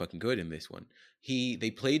he's so fucking good in this one. They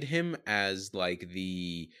played him as like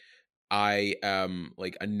I am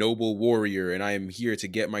like a noble warrior and I am here to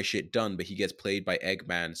get my shit done, but he gets played by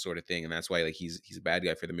Eggman sort of thing, and that's why like he's a bad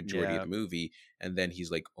guy for the majority of Yeah, the movie, and then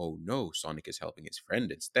he's like, oh no, Sonic is helping his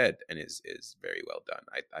friend instead, and is very well done.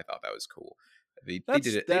 I thought that was cool. They did that's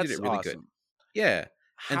it really good. awesome. Yeah,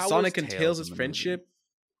 and How was Sonic and Tails Tails' in the movie? friendship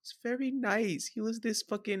was very nice. He was this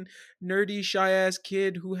fucking nerdy, shy ass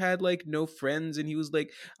kid who had like no friends, and he was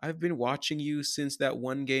like, I've been watching you since that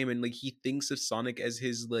one game, and like he thinks of Sonic as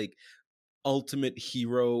his like ultimate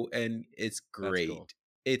hero, and it's That's cool. great.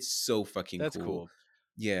 It's so fucking That's cool. cool.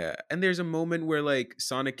 Yeah, and there's a moment where like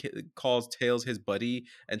Sonic calls Tails his buddy,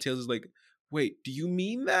 and Tails is like, "Wait, do you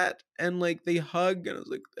mean that?" And like they hug, and I was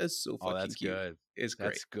like, "That's so Oh, fucking that's cute." good. It's great.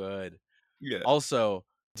 That's good. Yeah. Also,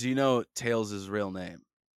 do you know Tails' real name?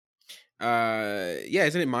 Yeah,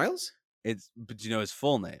 isn't it Miles? But do you know his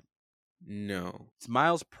full name? No. It's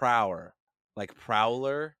Miles Prower. Like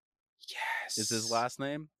Prowler is his Yes. last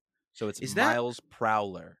name. So it's Is that Miles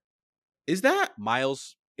Prowler. is that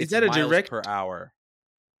is It's that a miles per direct? hour.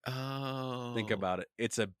 Think Oh. about it.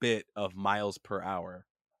 It's a bit of miles per hour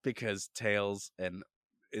because Tails and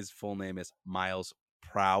his full name is Miles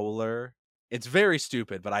Prowler. It's very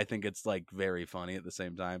stupid, but I think it's like very funny at the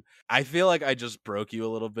same time. I feel like I just broke you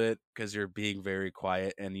a little bit because you're being very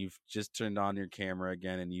quiet and you've just turned on your camera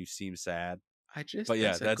again and you seem sad. But yeah,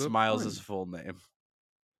 That's a that's good Miles's pun. full name.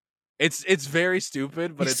 It's very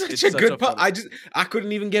stupid, but He's such it's a such a good pun. funny. I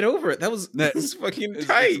couldn't even get over it. That was No, that was fucking it's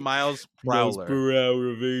tight. Miles Miles Prowler, per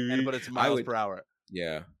hour, baby. but it's I miles would, per hour.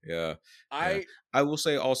 yeah, yeah, yeah. I I will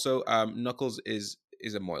say also, Knuckles is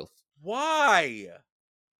a Moilf. Why?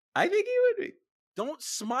 I think he would be. Don't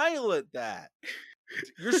smile at that.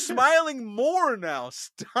 You're smiling more now.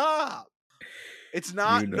 Stop. It's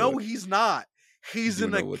not. You know, No, he's not. He's you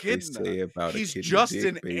an know what they echidna. say about He's echidna just dick,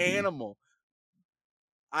 an baby. animal.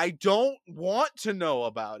 I don't want to know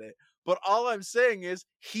about it. But all I'm saying is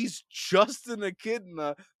he's just an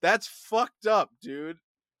echidna. That's fucked up, dude.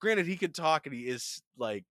 Granted, he can talk and he is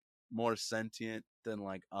like more sentient than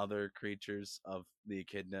like other creatures of the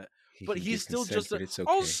echidna. He But can he's give still consent, just a. but it's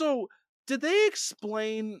okay. Also, did they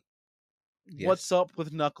explain what's Yes. up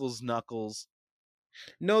with Knuckles?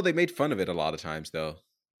 No, they made fun of it a lot of times, though.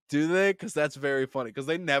 Do they? Because that's very funny. Because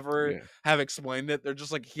they never Yeah. have explained it. They're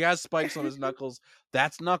just like, he has spikes on his knuckles.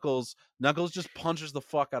 That's Knuckles. Knuckles just punches the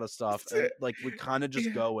fuck out of stuff, That's and it. like we kind of just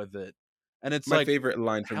Yeah. go with it. And it's My like, favorite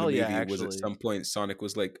line from the hell yeah, movie was at actually. some point Sonic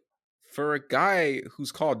was like, "For a guy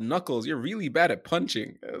who's called Knuckles, you're really bad at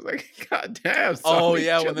punching." I was like, "God damn, Sonic, Oh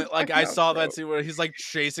yeah, chill when the like fuck I out, saw bro." that scene where he's like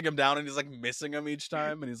chasing him down and he's like missing him each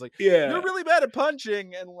time, and he's like, "You're Yeah, really bad at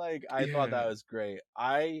punching," and like I thought yeah, that was great.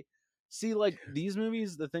 I see like these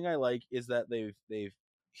movies. The thing I like is that they've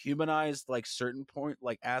humanized like certain point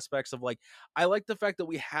like aspects of like I like the fact that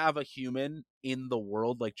we have a human in the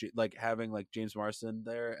world like having like James Marsden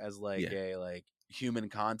there as like yeah. a like human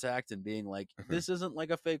contact and being like Uh-huh. this isn't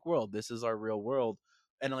like a fake world, this is our real world,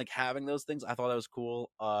 and like having those things I thought that was cool.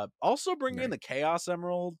 Also bringing in Nice. the Chaos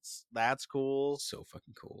Emeralds, that's cool. So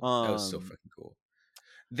fucking cool. That was so um fucking cool.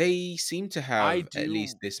 They seem to I have, at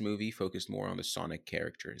least do. this movie, focused more on the Sonic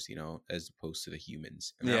characters, as opposed to the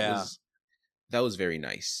humans, and Yeah, that was very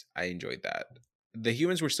nice. I enjoyed that. The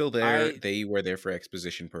humans were still there. They were there for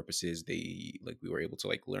exposition purposes. We were able to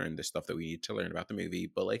like learn the stuff that we need to learn about the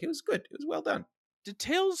movie, but like it was good. It was well done. Did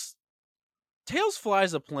Tails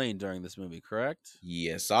flies a plane during this movie, correct?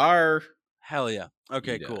 Yes, sir. Hell yeah.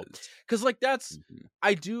 Okay, cool. Because like that's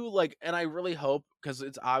I do like, and I really hope, because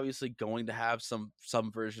it's obviously going to have some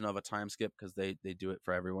version of a time skip, because they do it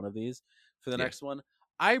for every one of these for the next one.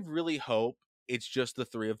 I really hope it's just the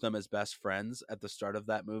three of them as best friends at the start of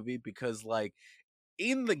that movie, because like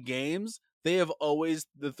in the games they have always,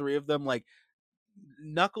 the three of them, like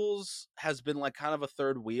Knuckles has been like kind of a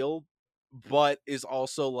third wheel, but is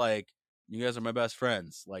also like, you guys are my best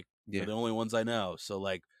friends, like you're the only ones I know, so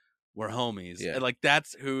like we're homies. And like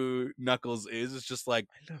that's who Knuckles is. It's just like,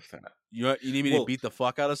 I love that. You need me to beat the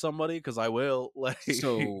fuck out of somebody? Because I will. Like,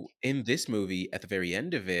 so in this movie, at the very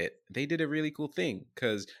end of it, they did a really cool thing,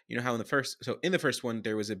 because you know how in the first one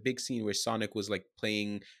there was a big scene where Sonic was like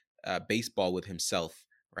playing baseball with himself,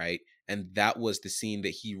 right? And that was the scene that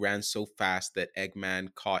he ran so fast that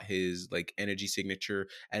Eggman caught his like energy signature.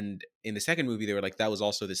 And in the second movie, they were like, that was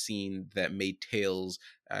also the scene that made Tails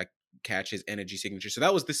catch his energy signature. So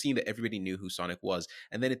that was the scene that everybody knew who Sonic was.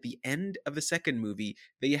 And then at the end of the second movie,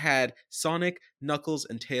 they had Sonic, Knuckles,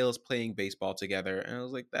 and Tails playing baseball together. And I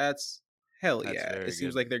was like, that's hell yeah. It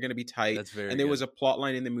seems like they're going to be tight. And there was a plot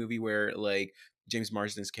line in the movie where like James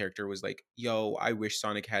Marsden's character was like, yo, I wish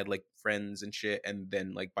Sonic had like friends and shit. And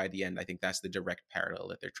then like by the end, I think that's the direct parallel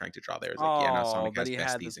that they're trying to draw there. It's like, yeah, now Sonic has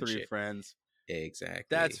besties and shit. Friends. Exactly.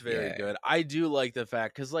 That's very good. I do like the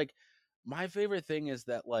fact, because like my favorite thing is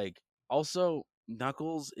that like also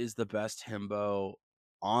Knuckles is the best himbo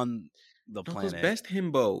on the planet.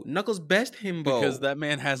 Knuckles best himbo. Because that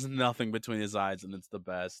man has nothing between his eyes, and it's the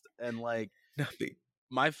best. And like nothing.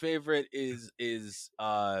 My favorite is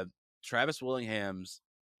Travis Willingham's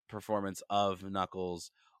performance of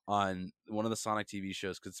Knuckles on one of the Sonic TV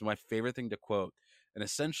shows, because it's my favorite thing to quote. And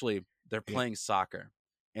essentially, they're playing soccer,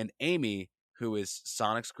 and Amy, who is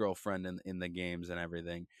Sonic's girlfriend in the games and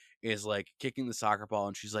everything, is like kicking the soccer ball,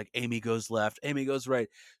 and she's like, Amy goes left, Amy goes right.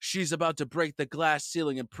 She's about to break the glass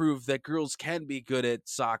ceiling and prove that girls can be good at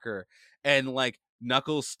soccer. And like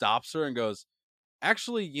Knuckles stops her and goes,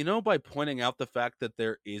 actually, you know, by pointing out the fact that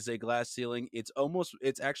there is a glass ceiling, it's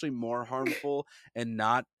actually more harmful and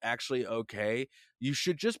not actually okay. You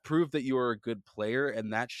should just prove that you are a good player,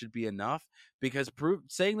 and that should be enough, because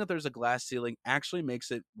saying that there's a glass ceiling actually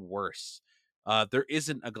makes it worse. There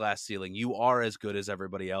isn't a glass ceiling. You are as good as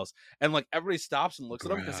everybody else. And like everybody stops and looks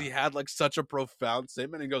at him, because he had like such a profound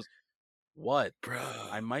statement, and goes, what? Bro,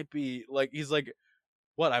 I might be like, he's like,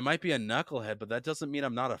 what? I might be a knucklehead, but that doesn't mean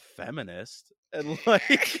I'm not a feminist. And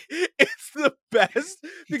like, it's the best,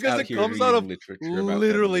 because it comes out of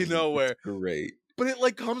literally nowhere. It's great. But it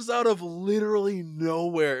like comes out of literally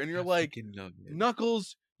nowhere, and you're like,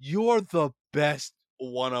 Knuckles, you're the best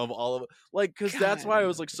one of all of it. Like, because that's why I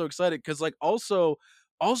was like so excited, because like also,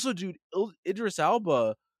 dude, Idris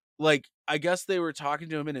Elba, like, I guess they were talking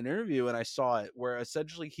to him in an interview, and I saw it, where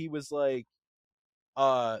essentially he was like,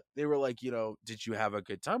 they were like, you know, did you have a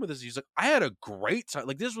good time with this? He's like, I had a great time.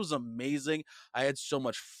 Like, this was amazing. I had so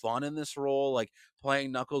much fun in this role. Like,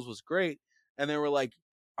 playing Knuckles was great. And they were like,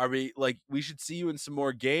 are we like, we should see you in some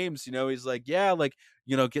more games? You know, he's like, yeah, like,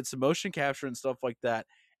 you know, get some motion capture and stuff like that.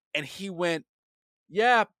 And he went,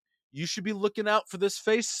 yeah, you should be looking out for this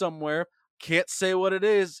face somewhere. Can't say what it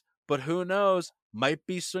is, but who knows? Might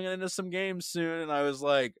be swinging into some games soon. And I was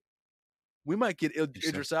like, we might get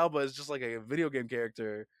Idris Elba as just like a video game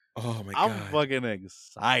character. Oh my god, I'm fucking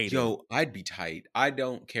excited. Yo, I'd be tight. I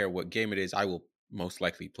don't care what game it is. I will most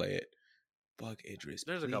likely play it. Fuck Idris.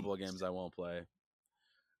 There's a couple of games I won't play.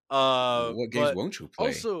 What games won't you play?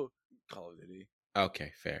 Also, Call of Duty.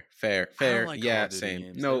 Okay, fair. Like yeah, same.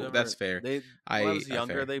 Games. No, that's fair. When I was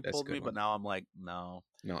younger, they pulled me, but now I'm like, no.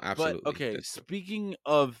 No, absolutely. But okay, speaking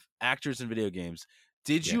of actors in video games,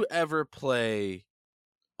 did you ever play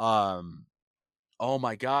oh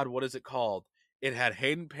my god, what is it called? It had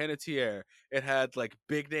Hayden Panettiere. It had like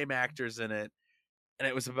big name actors in it, and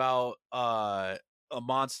it was about a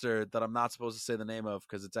monster that I'm not supposed to say the name of,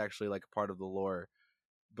 because it's actually like a part of the lore,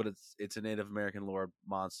 but it's a Native American lore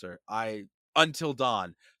monster. Until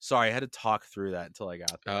Dawn. Sorry, I had to talk through that until I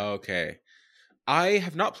got there. Okay. I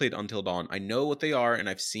have not played Until Dawn. I know what they are, and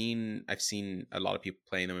I've seen a lot of people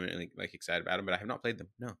playing them and like excited about them, but I have not played them.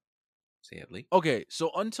 No. Sadly. Okay,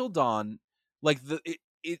 so Until Dawn, like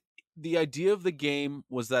the idea of the game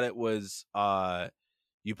was that it was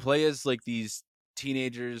you play as like these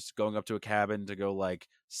teenagers going up to a cabin to go like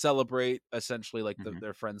celebrate essentially like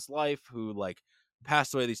their friend's life, who like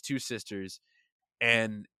passed away, these two sisters,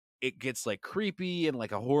 and it gets like creepy and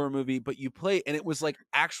like a horror movie, but you play and it was like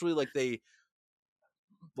actually like they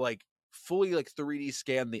like fully like 3D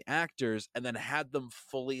scanned the actors and then had them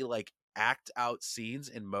fully like act out scenes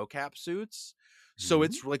in mocap suits. So Mhm.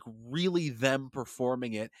 it's like really them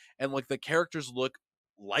performing it, and like the characters look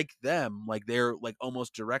like them, like they're like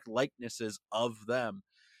almost direct likenesses of them.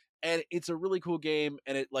 And it's a really cool game,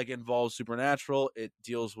 and it like involves supernatural. It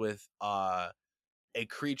deals with a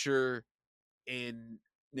creature in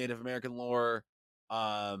Native American lore.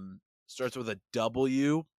 Starts with a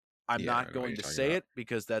W. I'm Yeah, not I know what going you're to talking say about. it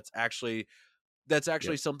because that's Yep.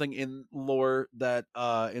 actually something in lore that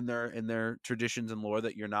in their traditions and lore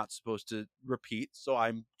that you're not supposed to repeat. So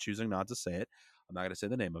I'm choosing not to say it. I'm not going to say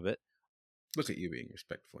the name of it. Look at you being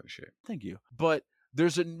respectful and shit. Thank you. But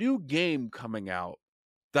there's a new game coming out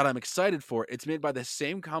that I'm excited for. It's made by the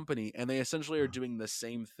same company, and they essentially are doing the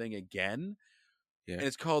same thing again. Yeah. And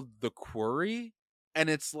it's called The Quarry. And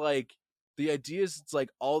it's like the idea is it's like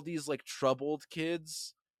all these like troubled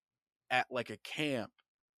kids at like a camp,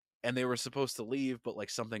 and they were supposed to leave, but like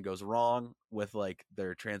something goes wrong with like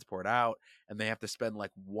their transport out, and they have to spend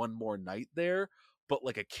like one more night there, but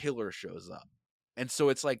like a killer shows up. And so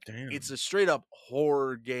it's like it's Damn. a straight up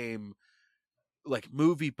horror game like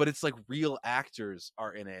movie, but it's like real actors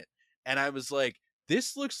are in it. And I was like,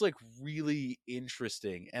 this looks like really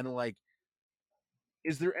interesting. And like,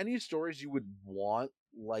 is there any stories you would want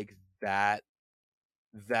like that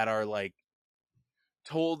are like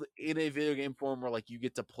told in a video game form where like you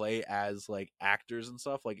get to play as like actors and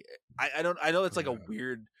stuff? Like I don't, I know it's like a Bruh.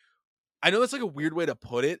 weird, I know it's like a weird way to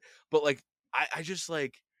put it, but like I just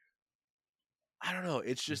like, I don't know.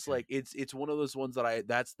 It's just Okay. like it's one of those ones that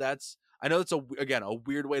that's I know it's again a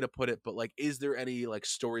weird way to put it, but like, is there any like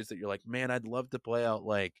stories that you're like, man, I'd love to play out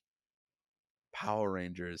like Power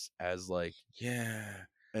Rangers as like Yeah.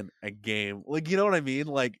 a game, like, you know what I mean,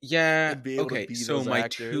 like, Yeah. and be able to Okay. be So those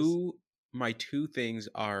actors. my two things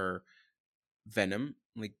are Venom,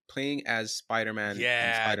 like playing as Spider-Man in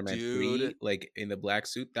Yeah, Spider-Man dude. 3, like in the black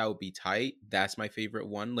suit, that would be tight. That's my favorite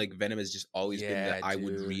one. Like Venom has just always been that Yeah, I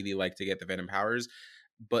would dude. really like to get the Venom powers.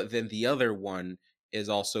 But then the other one is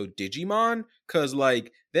also Digimon, cause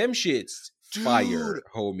like them shits Dude. fire,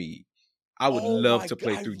 homie. I would Oh love my to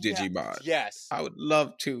play god. through Yeah. Digimon. Yes. I would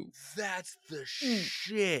love to. That's the Mm,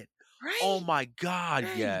 shit. Oh right? my god,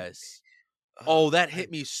 Right. yes. Oh, Oh, that I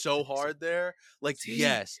hit me so so hard there. Like, see.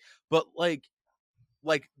 yes. But like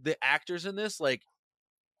the actors in this, like,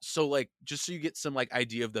 so like just so you get some like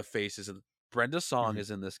idea of the faces, and Brenda Song Mhm. is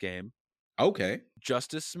in this game. Okay.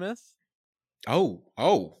 Justice Smith.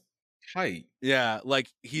 Oh. Tight. Yeah,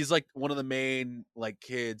 like he's like one of the main like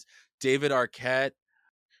kids. David Arquette,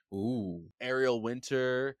 Ooh. Ariel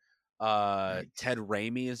Winter, Nice. Ted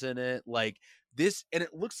Raimi is in it. Like this, and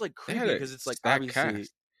it looks like They had creepy a because it's like stacked obviously,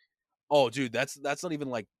 cast. oh dude, that's not even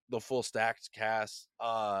like the full stacked cast.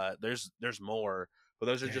 There's more, but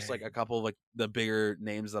those are just like a Dang. couple of like the bigger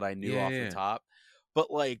names that I knew Yeah, off the yeah. top. But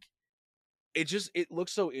like it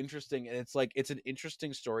looks so interesting, and it's like it's an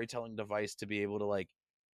interesting storytelling device to be able to like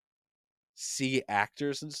see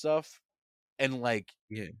actors and stuff, and like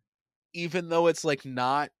Yeah. even though it's like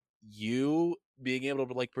not you, being able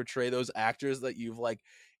to like portray those actors that you've like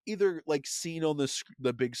either like seen on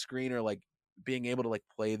the big screen, or like being able to like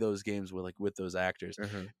play those games with like with those actors.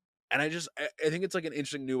 Uh-huh. And I think it's like an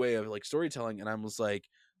interesting new way of like storytelling, and I was like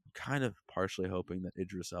kind of partially hoping that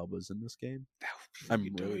Idris Elba's in this game. That would be I'm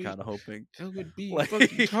fucking really tight. kind of hoping That would be like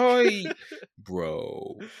fucking tight.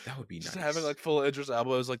 Bro, that would be just having nice. like full Idris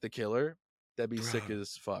Elba as like the killer, that'd be sick Bruh,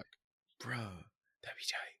 as fuck. bruh. That'd be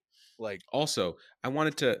tight. Like Also, I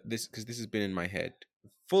wanted to this because this has been in my head.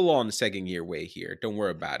 Full on second year way here. Don't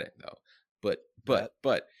worry about it though. But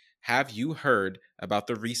that. have you heard about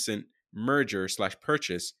the recent merger slash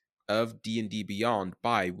purchase of D&D Beyond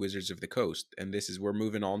by Wizards of the Coast? And this is we're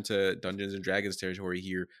moving on to Dungeons and Dragons territory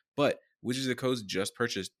here. But Wizards of the Coast just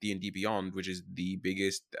purchased D&D Beyond, which is the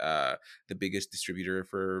biggest distributor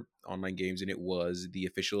for online games, and it was the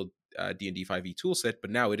official D&D 5e toolset. But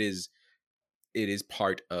now it is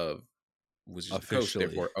part of Wizards of the Coast, Officially.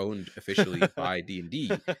 therefore owned officially by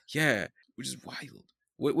D&D. Yeah, which is wild.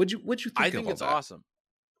 What'd you I think of think all it's that? awesome.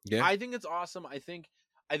 Yeah. I think it's awesome. I think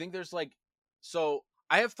there's like, so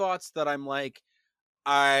I have thoughts that I'm like,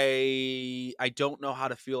 I don't know how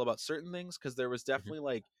to feel about certain things, because there was Mhm. definitely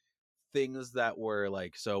like things that were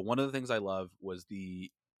like, so one of the things I love was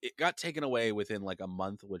it got taken away within like a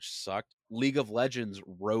month, which sucked. League of Legends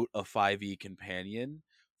wrote a 5e companion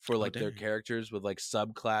for Oh like their dang. characters with like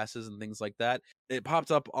subclasses and things like that. It popped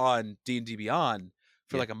up on D&D Beyond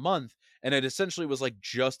for Yeah. like a month, and it essentially was like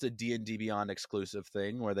just a D&D Beyond exclusive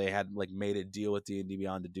thing where they had like made a deal with D&D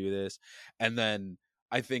Beyond to do this. And then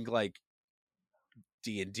I think like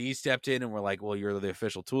D&D stepped in and were like, well, you're the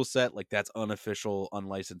official tool set, like that's unofficial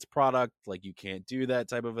unlicensed product, like you can't do that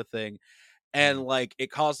type of a thing. And like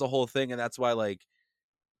it caused the whole thing, and that's why like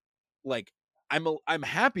I'm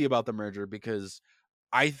happy about the merger, because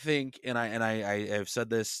I think, and I have said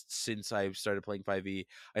this since I started playing 5e,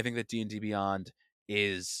 I think that D&D Beyond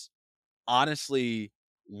is honestly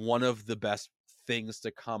one of the best things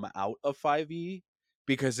to come out of 5e,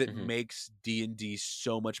 because it Mm-hmm. makes D&D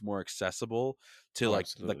so much more accessible to Oh, like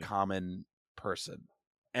the absolutely. common person.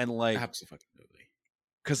 And like, Absolutely.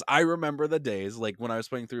 because I remember the days like when I was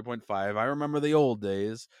playing 3.5, I remember the old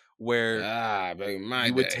days where Back in my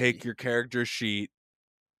you would day. take your character sheet.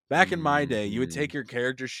 Back in my day, you would Mm-hmm. take your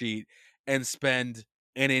character sheet and spend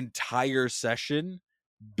an entire session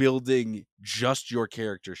building just your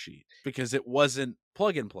character sheet, because it wasn't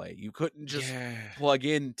plug and play. You couldn't just Yeah. plug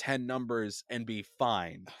in 10 numbers and be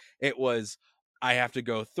fine. It was, I have to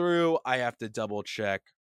go through, I have to double check,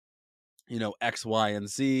 X, Y, and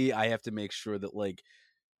Z. I have to make sure that like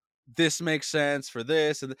this makes sense for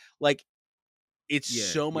this. And like, it's Yeah.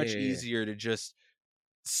 so Yeah. much Yeah. easier to just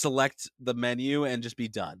select the menu and just be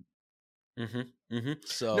done. Mm-hmm. Mm-hmm.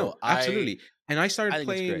 So No, absolutely. And I I started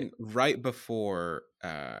think it's great. playing right before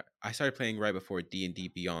D&D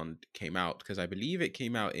Beyond came out, because I believe it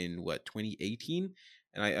came out in 2018,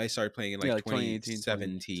 and I started playing in Yeah, like like 2018, 2017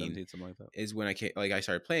 2017, something like that. is when I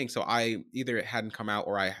started playing. So I either it hadn't come out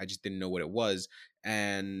or I just didn't know what it was,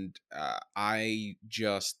 and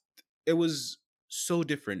it was so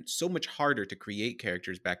different, so much harder to create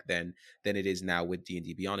characters back then than it is now with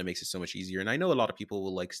D&D Beyond. It makes it so much easier, and I know a lot of people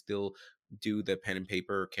will like still do the pen and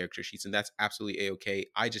paper character sheets, and that's absolutely a-okay.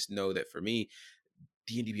 I just know that for me,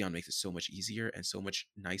 D&D Beyond makes it so much easier and so much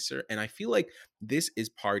nicer, and I feel like this is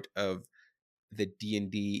part of the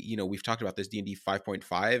D&D, we've talked about this. D&D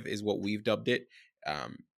 5.5 is what we've dubbed it.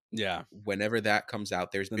 um Yeah, Whenever that comes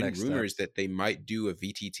out, there's the been next rumors steps. that they might do a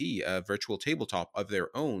VTT, a virtual tabletop of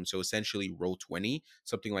their own, so essentially Roll20,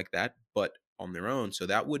 something like that, but on their own. So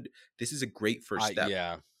this is a great first step.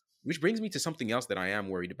 Yeah, Which brings me to something else that I am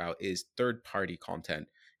worried about, is third party content,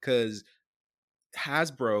 because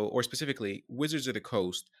Hasbro, or specifically Wizards of the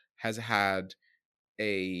Coast, has had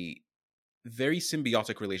a very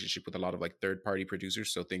symbiotic relationship with a lot of like third party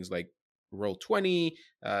producers. So things like Roll20,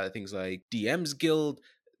 things like DM's Guild,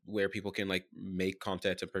 where people can like make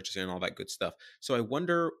content and purchase it and all that good stuff. So I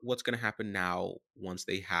wonder what's going to happen now once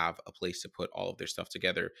they have a place to put all of their stuff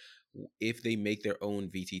together. If they make their own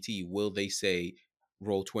VTT, will they say,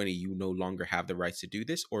 Roll20, you no longer have the rights to do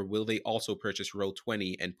this? Or will they also purchase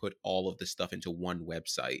Roll20 and put all of the stuff into one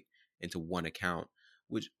website, into one account?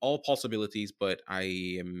 Which all possibilities, but I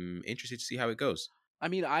am interested to see how it goes. I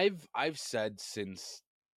mean, I've said since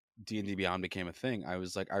D&D Beyond became a thing, I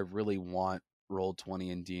was like, I really want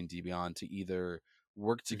Roll20 and D&D Beyond to either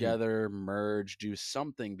work Hmm. together, merge, do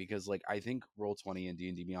something, because like I think Roll20 and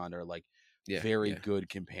D&D Beyond are like Yeah, very yeah, good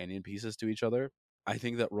companion pieces to each other. I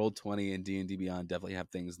think that Roll20 and D&D Beyond definitely have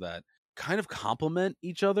things that kind of complement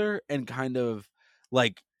each other and kind of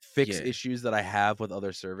like fix yeah, issues that I have with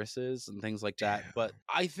other services and things like that. yeah, But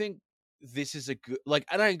I think this is a good, like,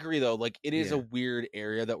 and I agree though, like it is a yeah, weird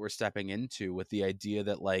area that we're stepping into with the idea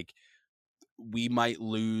that like we might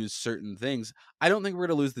lose certain things. I don't think we're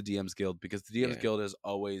going to lose the DMs Guild, because the DMs yeah, Guild has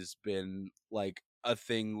always been like a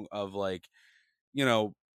thing of like, you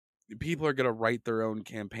know, people are going to write their own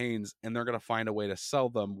campaigns and they're going to find a way to sell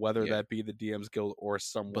them, whether yeah. that be the DMs Guild or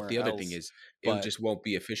But somewhere the other thing else. is, it But just won't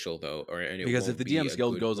be official though, and it because if won't the be DMs a Guild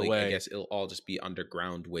good, goes like, I away, guess it'll all just be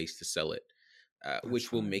underground ways to sell it, that's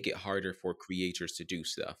which will fine. make it harder for creators to do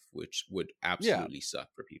stuff, which would Yeah, absolutely suck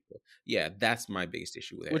for people. Yeah, that's my biggest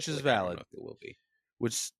issue with it. which is Like, I don't know valid, if it will be.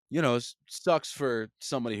 which, sucks for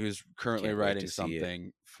somebody who's currently Can't wait writing to see it.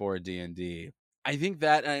 something for D&D. I think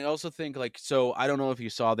that, and I also think like, so I don't know if you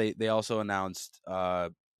saw, they also announced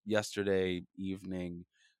yesterday evening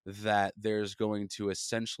that there's going to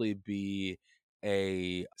essentially be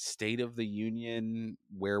a State of the Union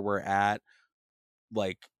where we're at,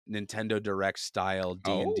 like Nintendo Direct style D&D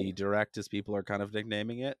Oh Direct, as people are kind of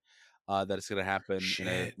nicknaming it, that it's going to happen in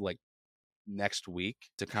a shit! like next week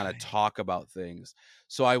to kind of Right. talk about things.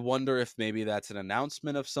 So I wonder if maybe that's an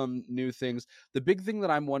announcement of some new things. The big thing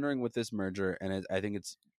that I'm wondering with this merger, and I think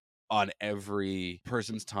it's on every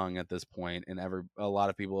person's tongue at this point, and a lot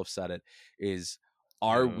of people have said it, is,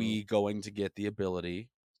 are Yo. we going to get the ability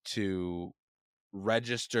to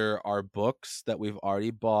register our books that we've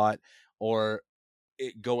already bought, or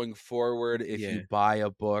going forward, if you Yeah. buy a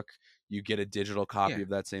book, you get a digital copy Yeah. of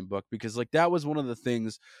that same book, because like that was one of the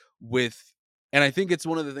things with, and I think it's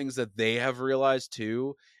one of the things that they have realized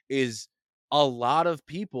too, is a lot of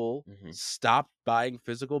people Mhm. stopped buying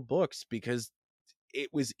physical books because it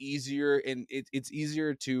was easier, and it's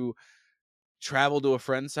easier to travel to a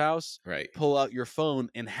friend's house, Right. pull out your phone,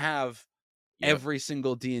 and have Yep. every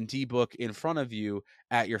single D&D book in front of you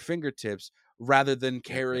at your fingertips, rather than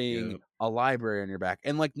Yep. Yep. carrying Yep. a library on your back.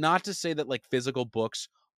 And like, not to say that like physical books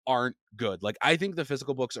aren't good. Like, I think the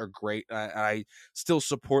physical books are great. I still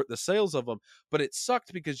support the sales of them, but it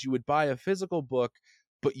sucked because you would buy a physical book,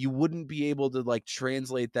 but you wouldn't be able to like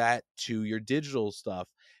translate that to your digital stuff.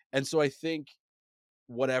 And so I think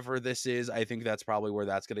whatever this is, I think that's probably where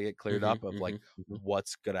that's going to get cleared Mhm. up, of like Mhm. Mhm.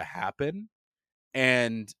 what's going to happen.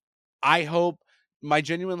 And I hope, my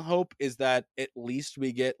genuine hope is that at least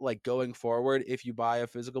we get like, going forward, if you buy a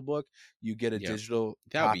physical book, you get a Yep. digital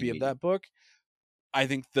That would be copy of neat. that book. I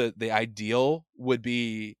think the ideal would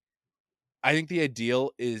be, I think the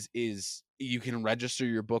ideal is you can register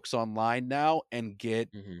your books online now and get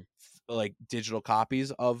Mhm. like digital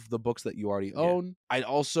copies of the books that you already Yeah. own. I'm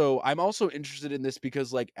also interested in this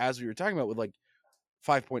because like, as we were talking about with like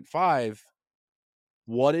 5.5,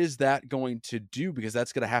 what is that going to do? Because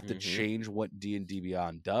that's going to have to Mhm. change what D&D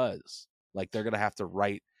Beyond does. Like, they're going to have to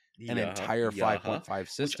write an Yeah, entire yeah. 5.5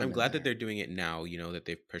 Which I'm system in glad that there. they're doing it now, that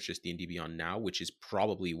they've purchased D&D Beyond now, which is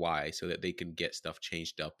probably why, so that they can get stuff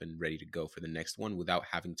changed up and ready to go for the next one without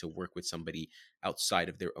having to work with somebody outside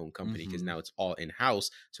of their own company, because Mhm. now it's all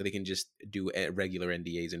in-house, so they can just do regular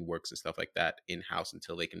NDAs and works and stuff like that in-house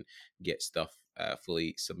until they can get stuff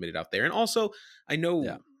fully submitted out there. And also, I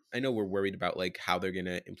Yeah. know I know we're worried about like how they're going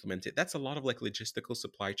to implement it. That's a lot of like logistical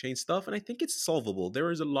supply chain stuff, and I think it's solvable.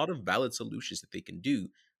 There is a lot of valid solutions that they can do,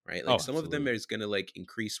 right? Like Oh, some of them absolutely. is going to like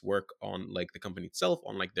increase work on like the company itself,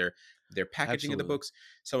 on like their packaging of the Absolutely. books.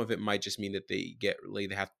 Some of it might just mean that they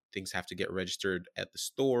have things have to get registered at the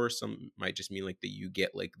store. Some might just mean like that you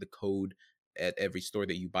get like the code at every store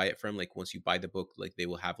that you buy it from. Like once you buy the book, like they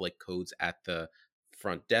will have like codes at the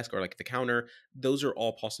front desk or like the counter. Those are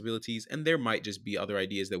all possibilities, and there might just be other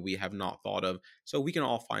ideas that we have not thought of, so Which we would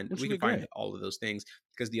can be find great. all of those things.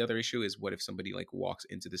 Because the other issue is, what if somebody like walks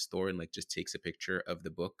into the store and like just takes a picture of the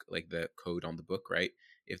book, like the code on the book, right?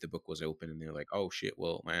 If the book was open and they're like, oh shit,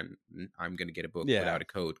 well man, I'm gonna get a book Yeah. without a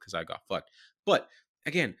code because I got fucked. But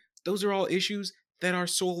again, those are all issues that are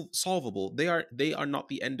solvable. They are not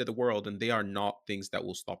the end of the world, and they are not things that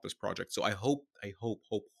will stop this project. So I hope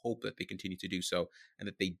that they continue to do so, and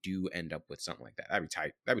that they do end up with something like that. That'd be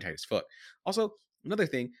tight. That'd be tight as fuck. Also, another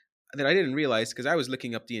thing that I didn't realize, because I was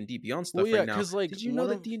looking up D&D Beyond Well, stuff right yeah, now. because like, Did you know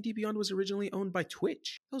that D&D Beyond was originally owned by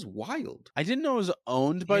Twitch? That was wild. I didn't know it was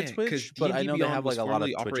owned by Yeah, because Twitch, but I D&D know they Beyond have was like a lot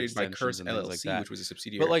formerly of Twitch operated by extensions Curse and things like LLC, that. which was a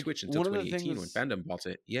But subsidiary of like, Twitch until one of the 2018 when things, Fandom bought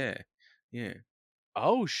it. Yeah, yeah.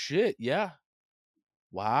 oh shit, yeah.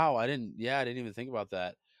 Wow, I didn't even think about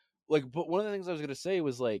that. Like, but one of the things I was gonna say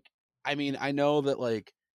was like, I mean, I know that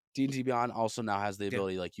like D&D Beyond also now has the Yeah.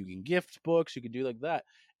 ability, like, you can gift books, you can do like that.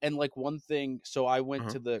 And like, one thing, so I went Uh-huh.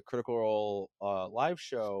 to the Critical Role live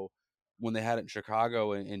show when they had it in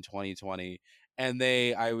Chicago in 2020, and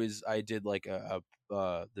I did like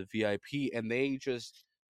the VIP, and they just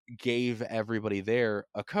gave everybody there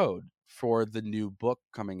a code for the new book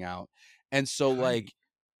coming out. And so like, Tight.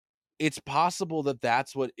 it's possible that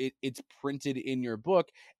that's what it's printed in your book,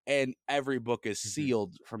 and every book is Mm-hmm.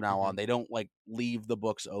 sealed from now Mm-hmm. on. They don't like leave the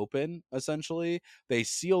books open, essentially. They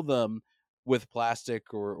seal them with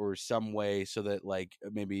plastic or some way, so that like,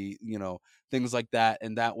 maybe, things like that,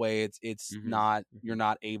 and that way it's Mm-hmm. not, you're Mm-hmm.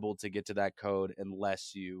 not able to get to that code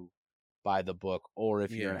unless you buy the book, or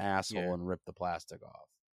if you're an Yeah, asshole yeah. and rip the plastic off.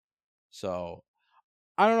 So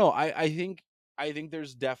I don't know. I think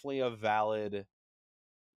there's definitely a valid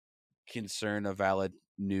concern, a valid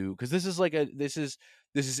new, because this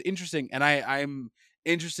is interesting, and I'm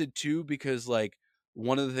interested too, because like,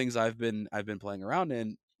 one of the things I've been playing around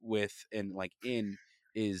in with, and like in,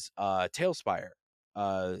 is Tailspire.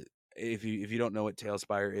 uh if you don't know what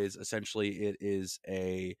Tailspire is, essentially it is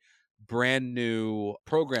a brand new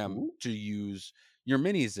program Ooh. to use your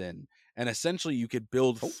minis in, and essentially you could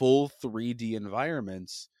build Oh. full 3D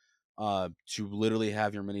environments to literally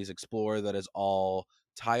have your minis explore, that is all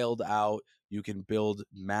tiled out. You can build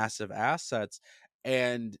massive assets,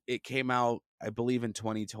 and it came out, I believe, in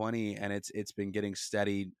 2020, and it's been getting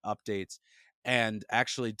steady updates. And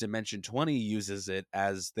actually, Dimension 20 uses it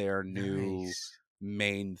as their new Nice.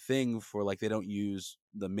 main thing for, like, they don't use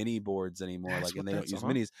the mini boards anymore, That's like, and what they don't that's use on.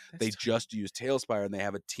 minis. That's They tight. just use Tailspire, and they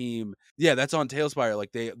have a team. Yeah, that's on Tailspire.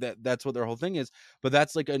 Like, that's what their whole thing is. But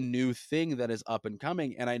that's like a new thing that is up and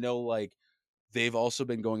coming, and I know, like, they've also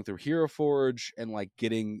been going through Hero Forge and like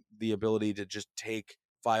getting the ability to just take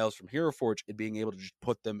files from Hero Forge and being able to just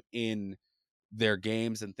put them in their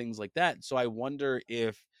games and things like that. So I wonder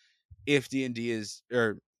if D&D is,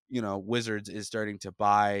 or Wizards is starting to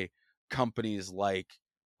buy companies like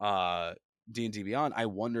D&D Beyond, I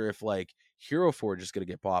wonder if like Hero Forge is going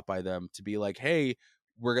to get bought by them to be like, hey,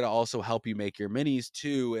 we're going to also help you make your minis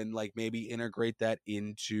too, and like maybe integrate that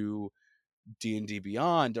into D&D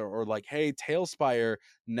Beyond, or like, hey, Tailspire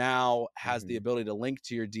now has the ability to link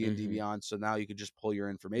to your D&D Beyond, so now you can just pull your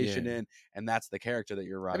information in, and that's the character that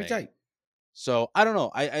you're running. So I don't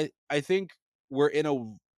know. I think we're in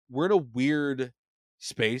a weird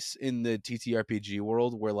space in the TTRPG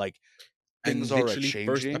world where like things are changing.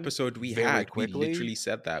 First episode we literally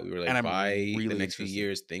said that. We were like, by really the next few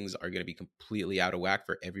years, things are going to be completely out of whack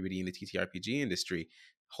for everybody in the TTRPG industry.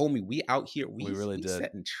 Homie, we out here, we really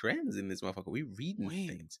setting trends in this motherfucker. We reading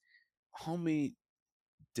things. Homie,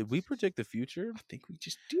 did we predict the future? I think we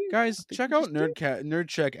just do. Guys, check out Nerd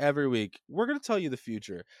Check every week. We're going to tell you the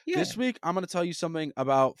future. Yeah. This week, I'm going to tell you something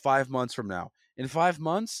about 5 months from now. In 5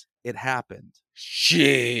 months, it happened.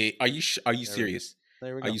 Shit. Are you serious?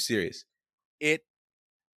 There we go. Are you serious? It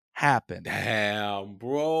happened. Damn,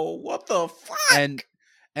 bro. What the fuck?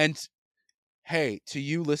 And hey, to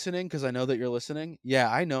you listening, because I know that you're listening. Yeah,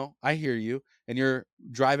 I know. I hear you. And you're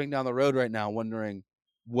driving down the road right now wondering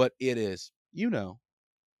what it is. You know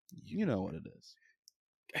what it is.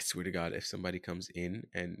 I swear to God, if somebody comes in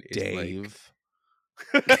and is Dave.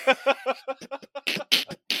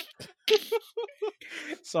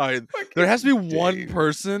 Sorry, there has to be one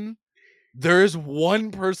person. There is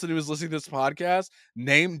one person who is listening to this podcast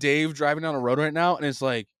named Dave driving down the road right now, and it's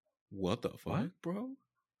like, what the fuck, bro?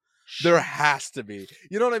 There has to be.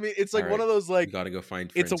 You know what I mean? It's like one of those like. We gotta go find.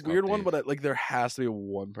 It's a weird one, but like there has to be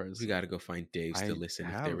one person. We gotta go find Dave to listen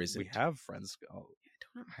if there isn't. We have friends. Oh,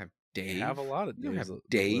 I don't have Dave. We have a lot of Daves. You don't have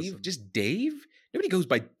Dave. Just Dave. Nobody goes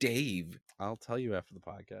by Dave. I'll tell you after the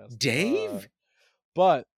podcast. Dave.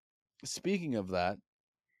 But speaking of that,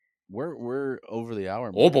 we're over the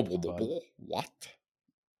hour. What?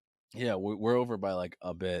 Yeah, we're over by like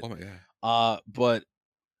a bit. Oh my god. But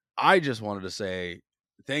I just wanted to say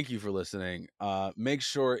thank you for listening. Make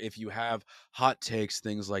sure if you have hot takes,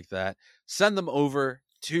 things like that, send them over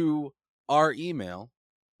to our email,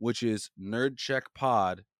 which is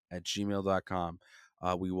nerdcheckpod@gmail.com.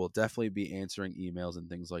 We will definitely be answering emails and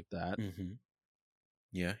things like that. Mm-hmm.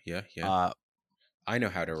 Yeah. I know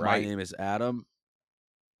how to write. My name is Adam.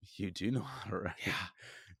 You do know how to write. Yeah.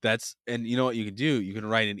 And you know what you can do? You can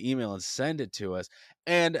write an email and send it to us.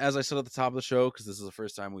 And as I said at the top of the show, because this is the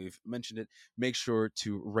first time we've mentioned it, make sure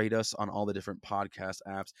to rate us on all the different podcast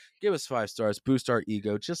apps. Give us 5 stars, boost our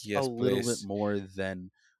ego just a little bit more than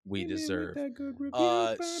we deserve.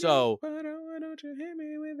 So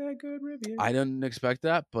I didn't expect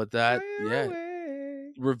that, but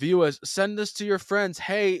review us, send this to your friends.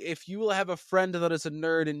 Hey, if you have a friend that is a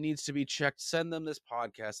nerd and needs to be checked, send them this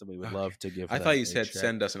podcast, and we would love to give. I thought you said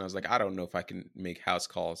send us, and I was like, I don't know if I can make house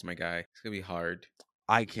calls, my guy. It's gonna be hard.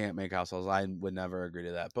 I can't make house calls. I would never agree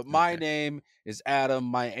to that. But my name is Adam.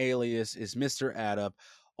 My alias is Mr. Adam,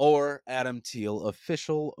 or Adam Teal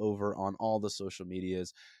official over on all the social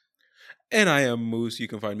medias. And I am Moose. You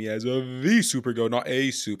can find me as the Super Goat, not a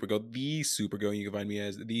Super Goat, the Super Goat. You can find me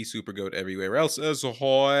as the Super Goat everywhere else as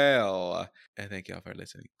well. And thank y'all for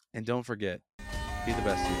listening. And don't forget, be the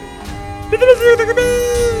best you can be. Be the best you can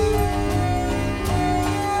be.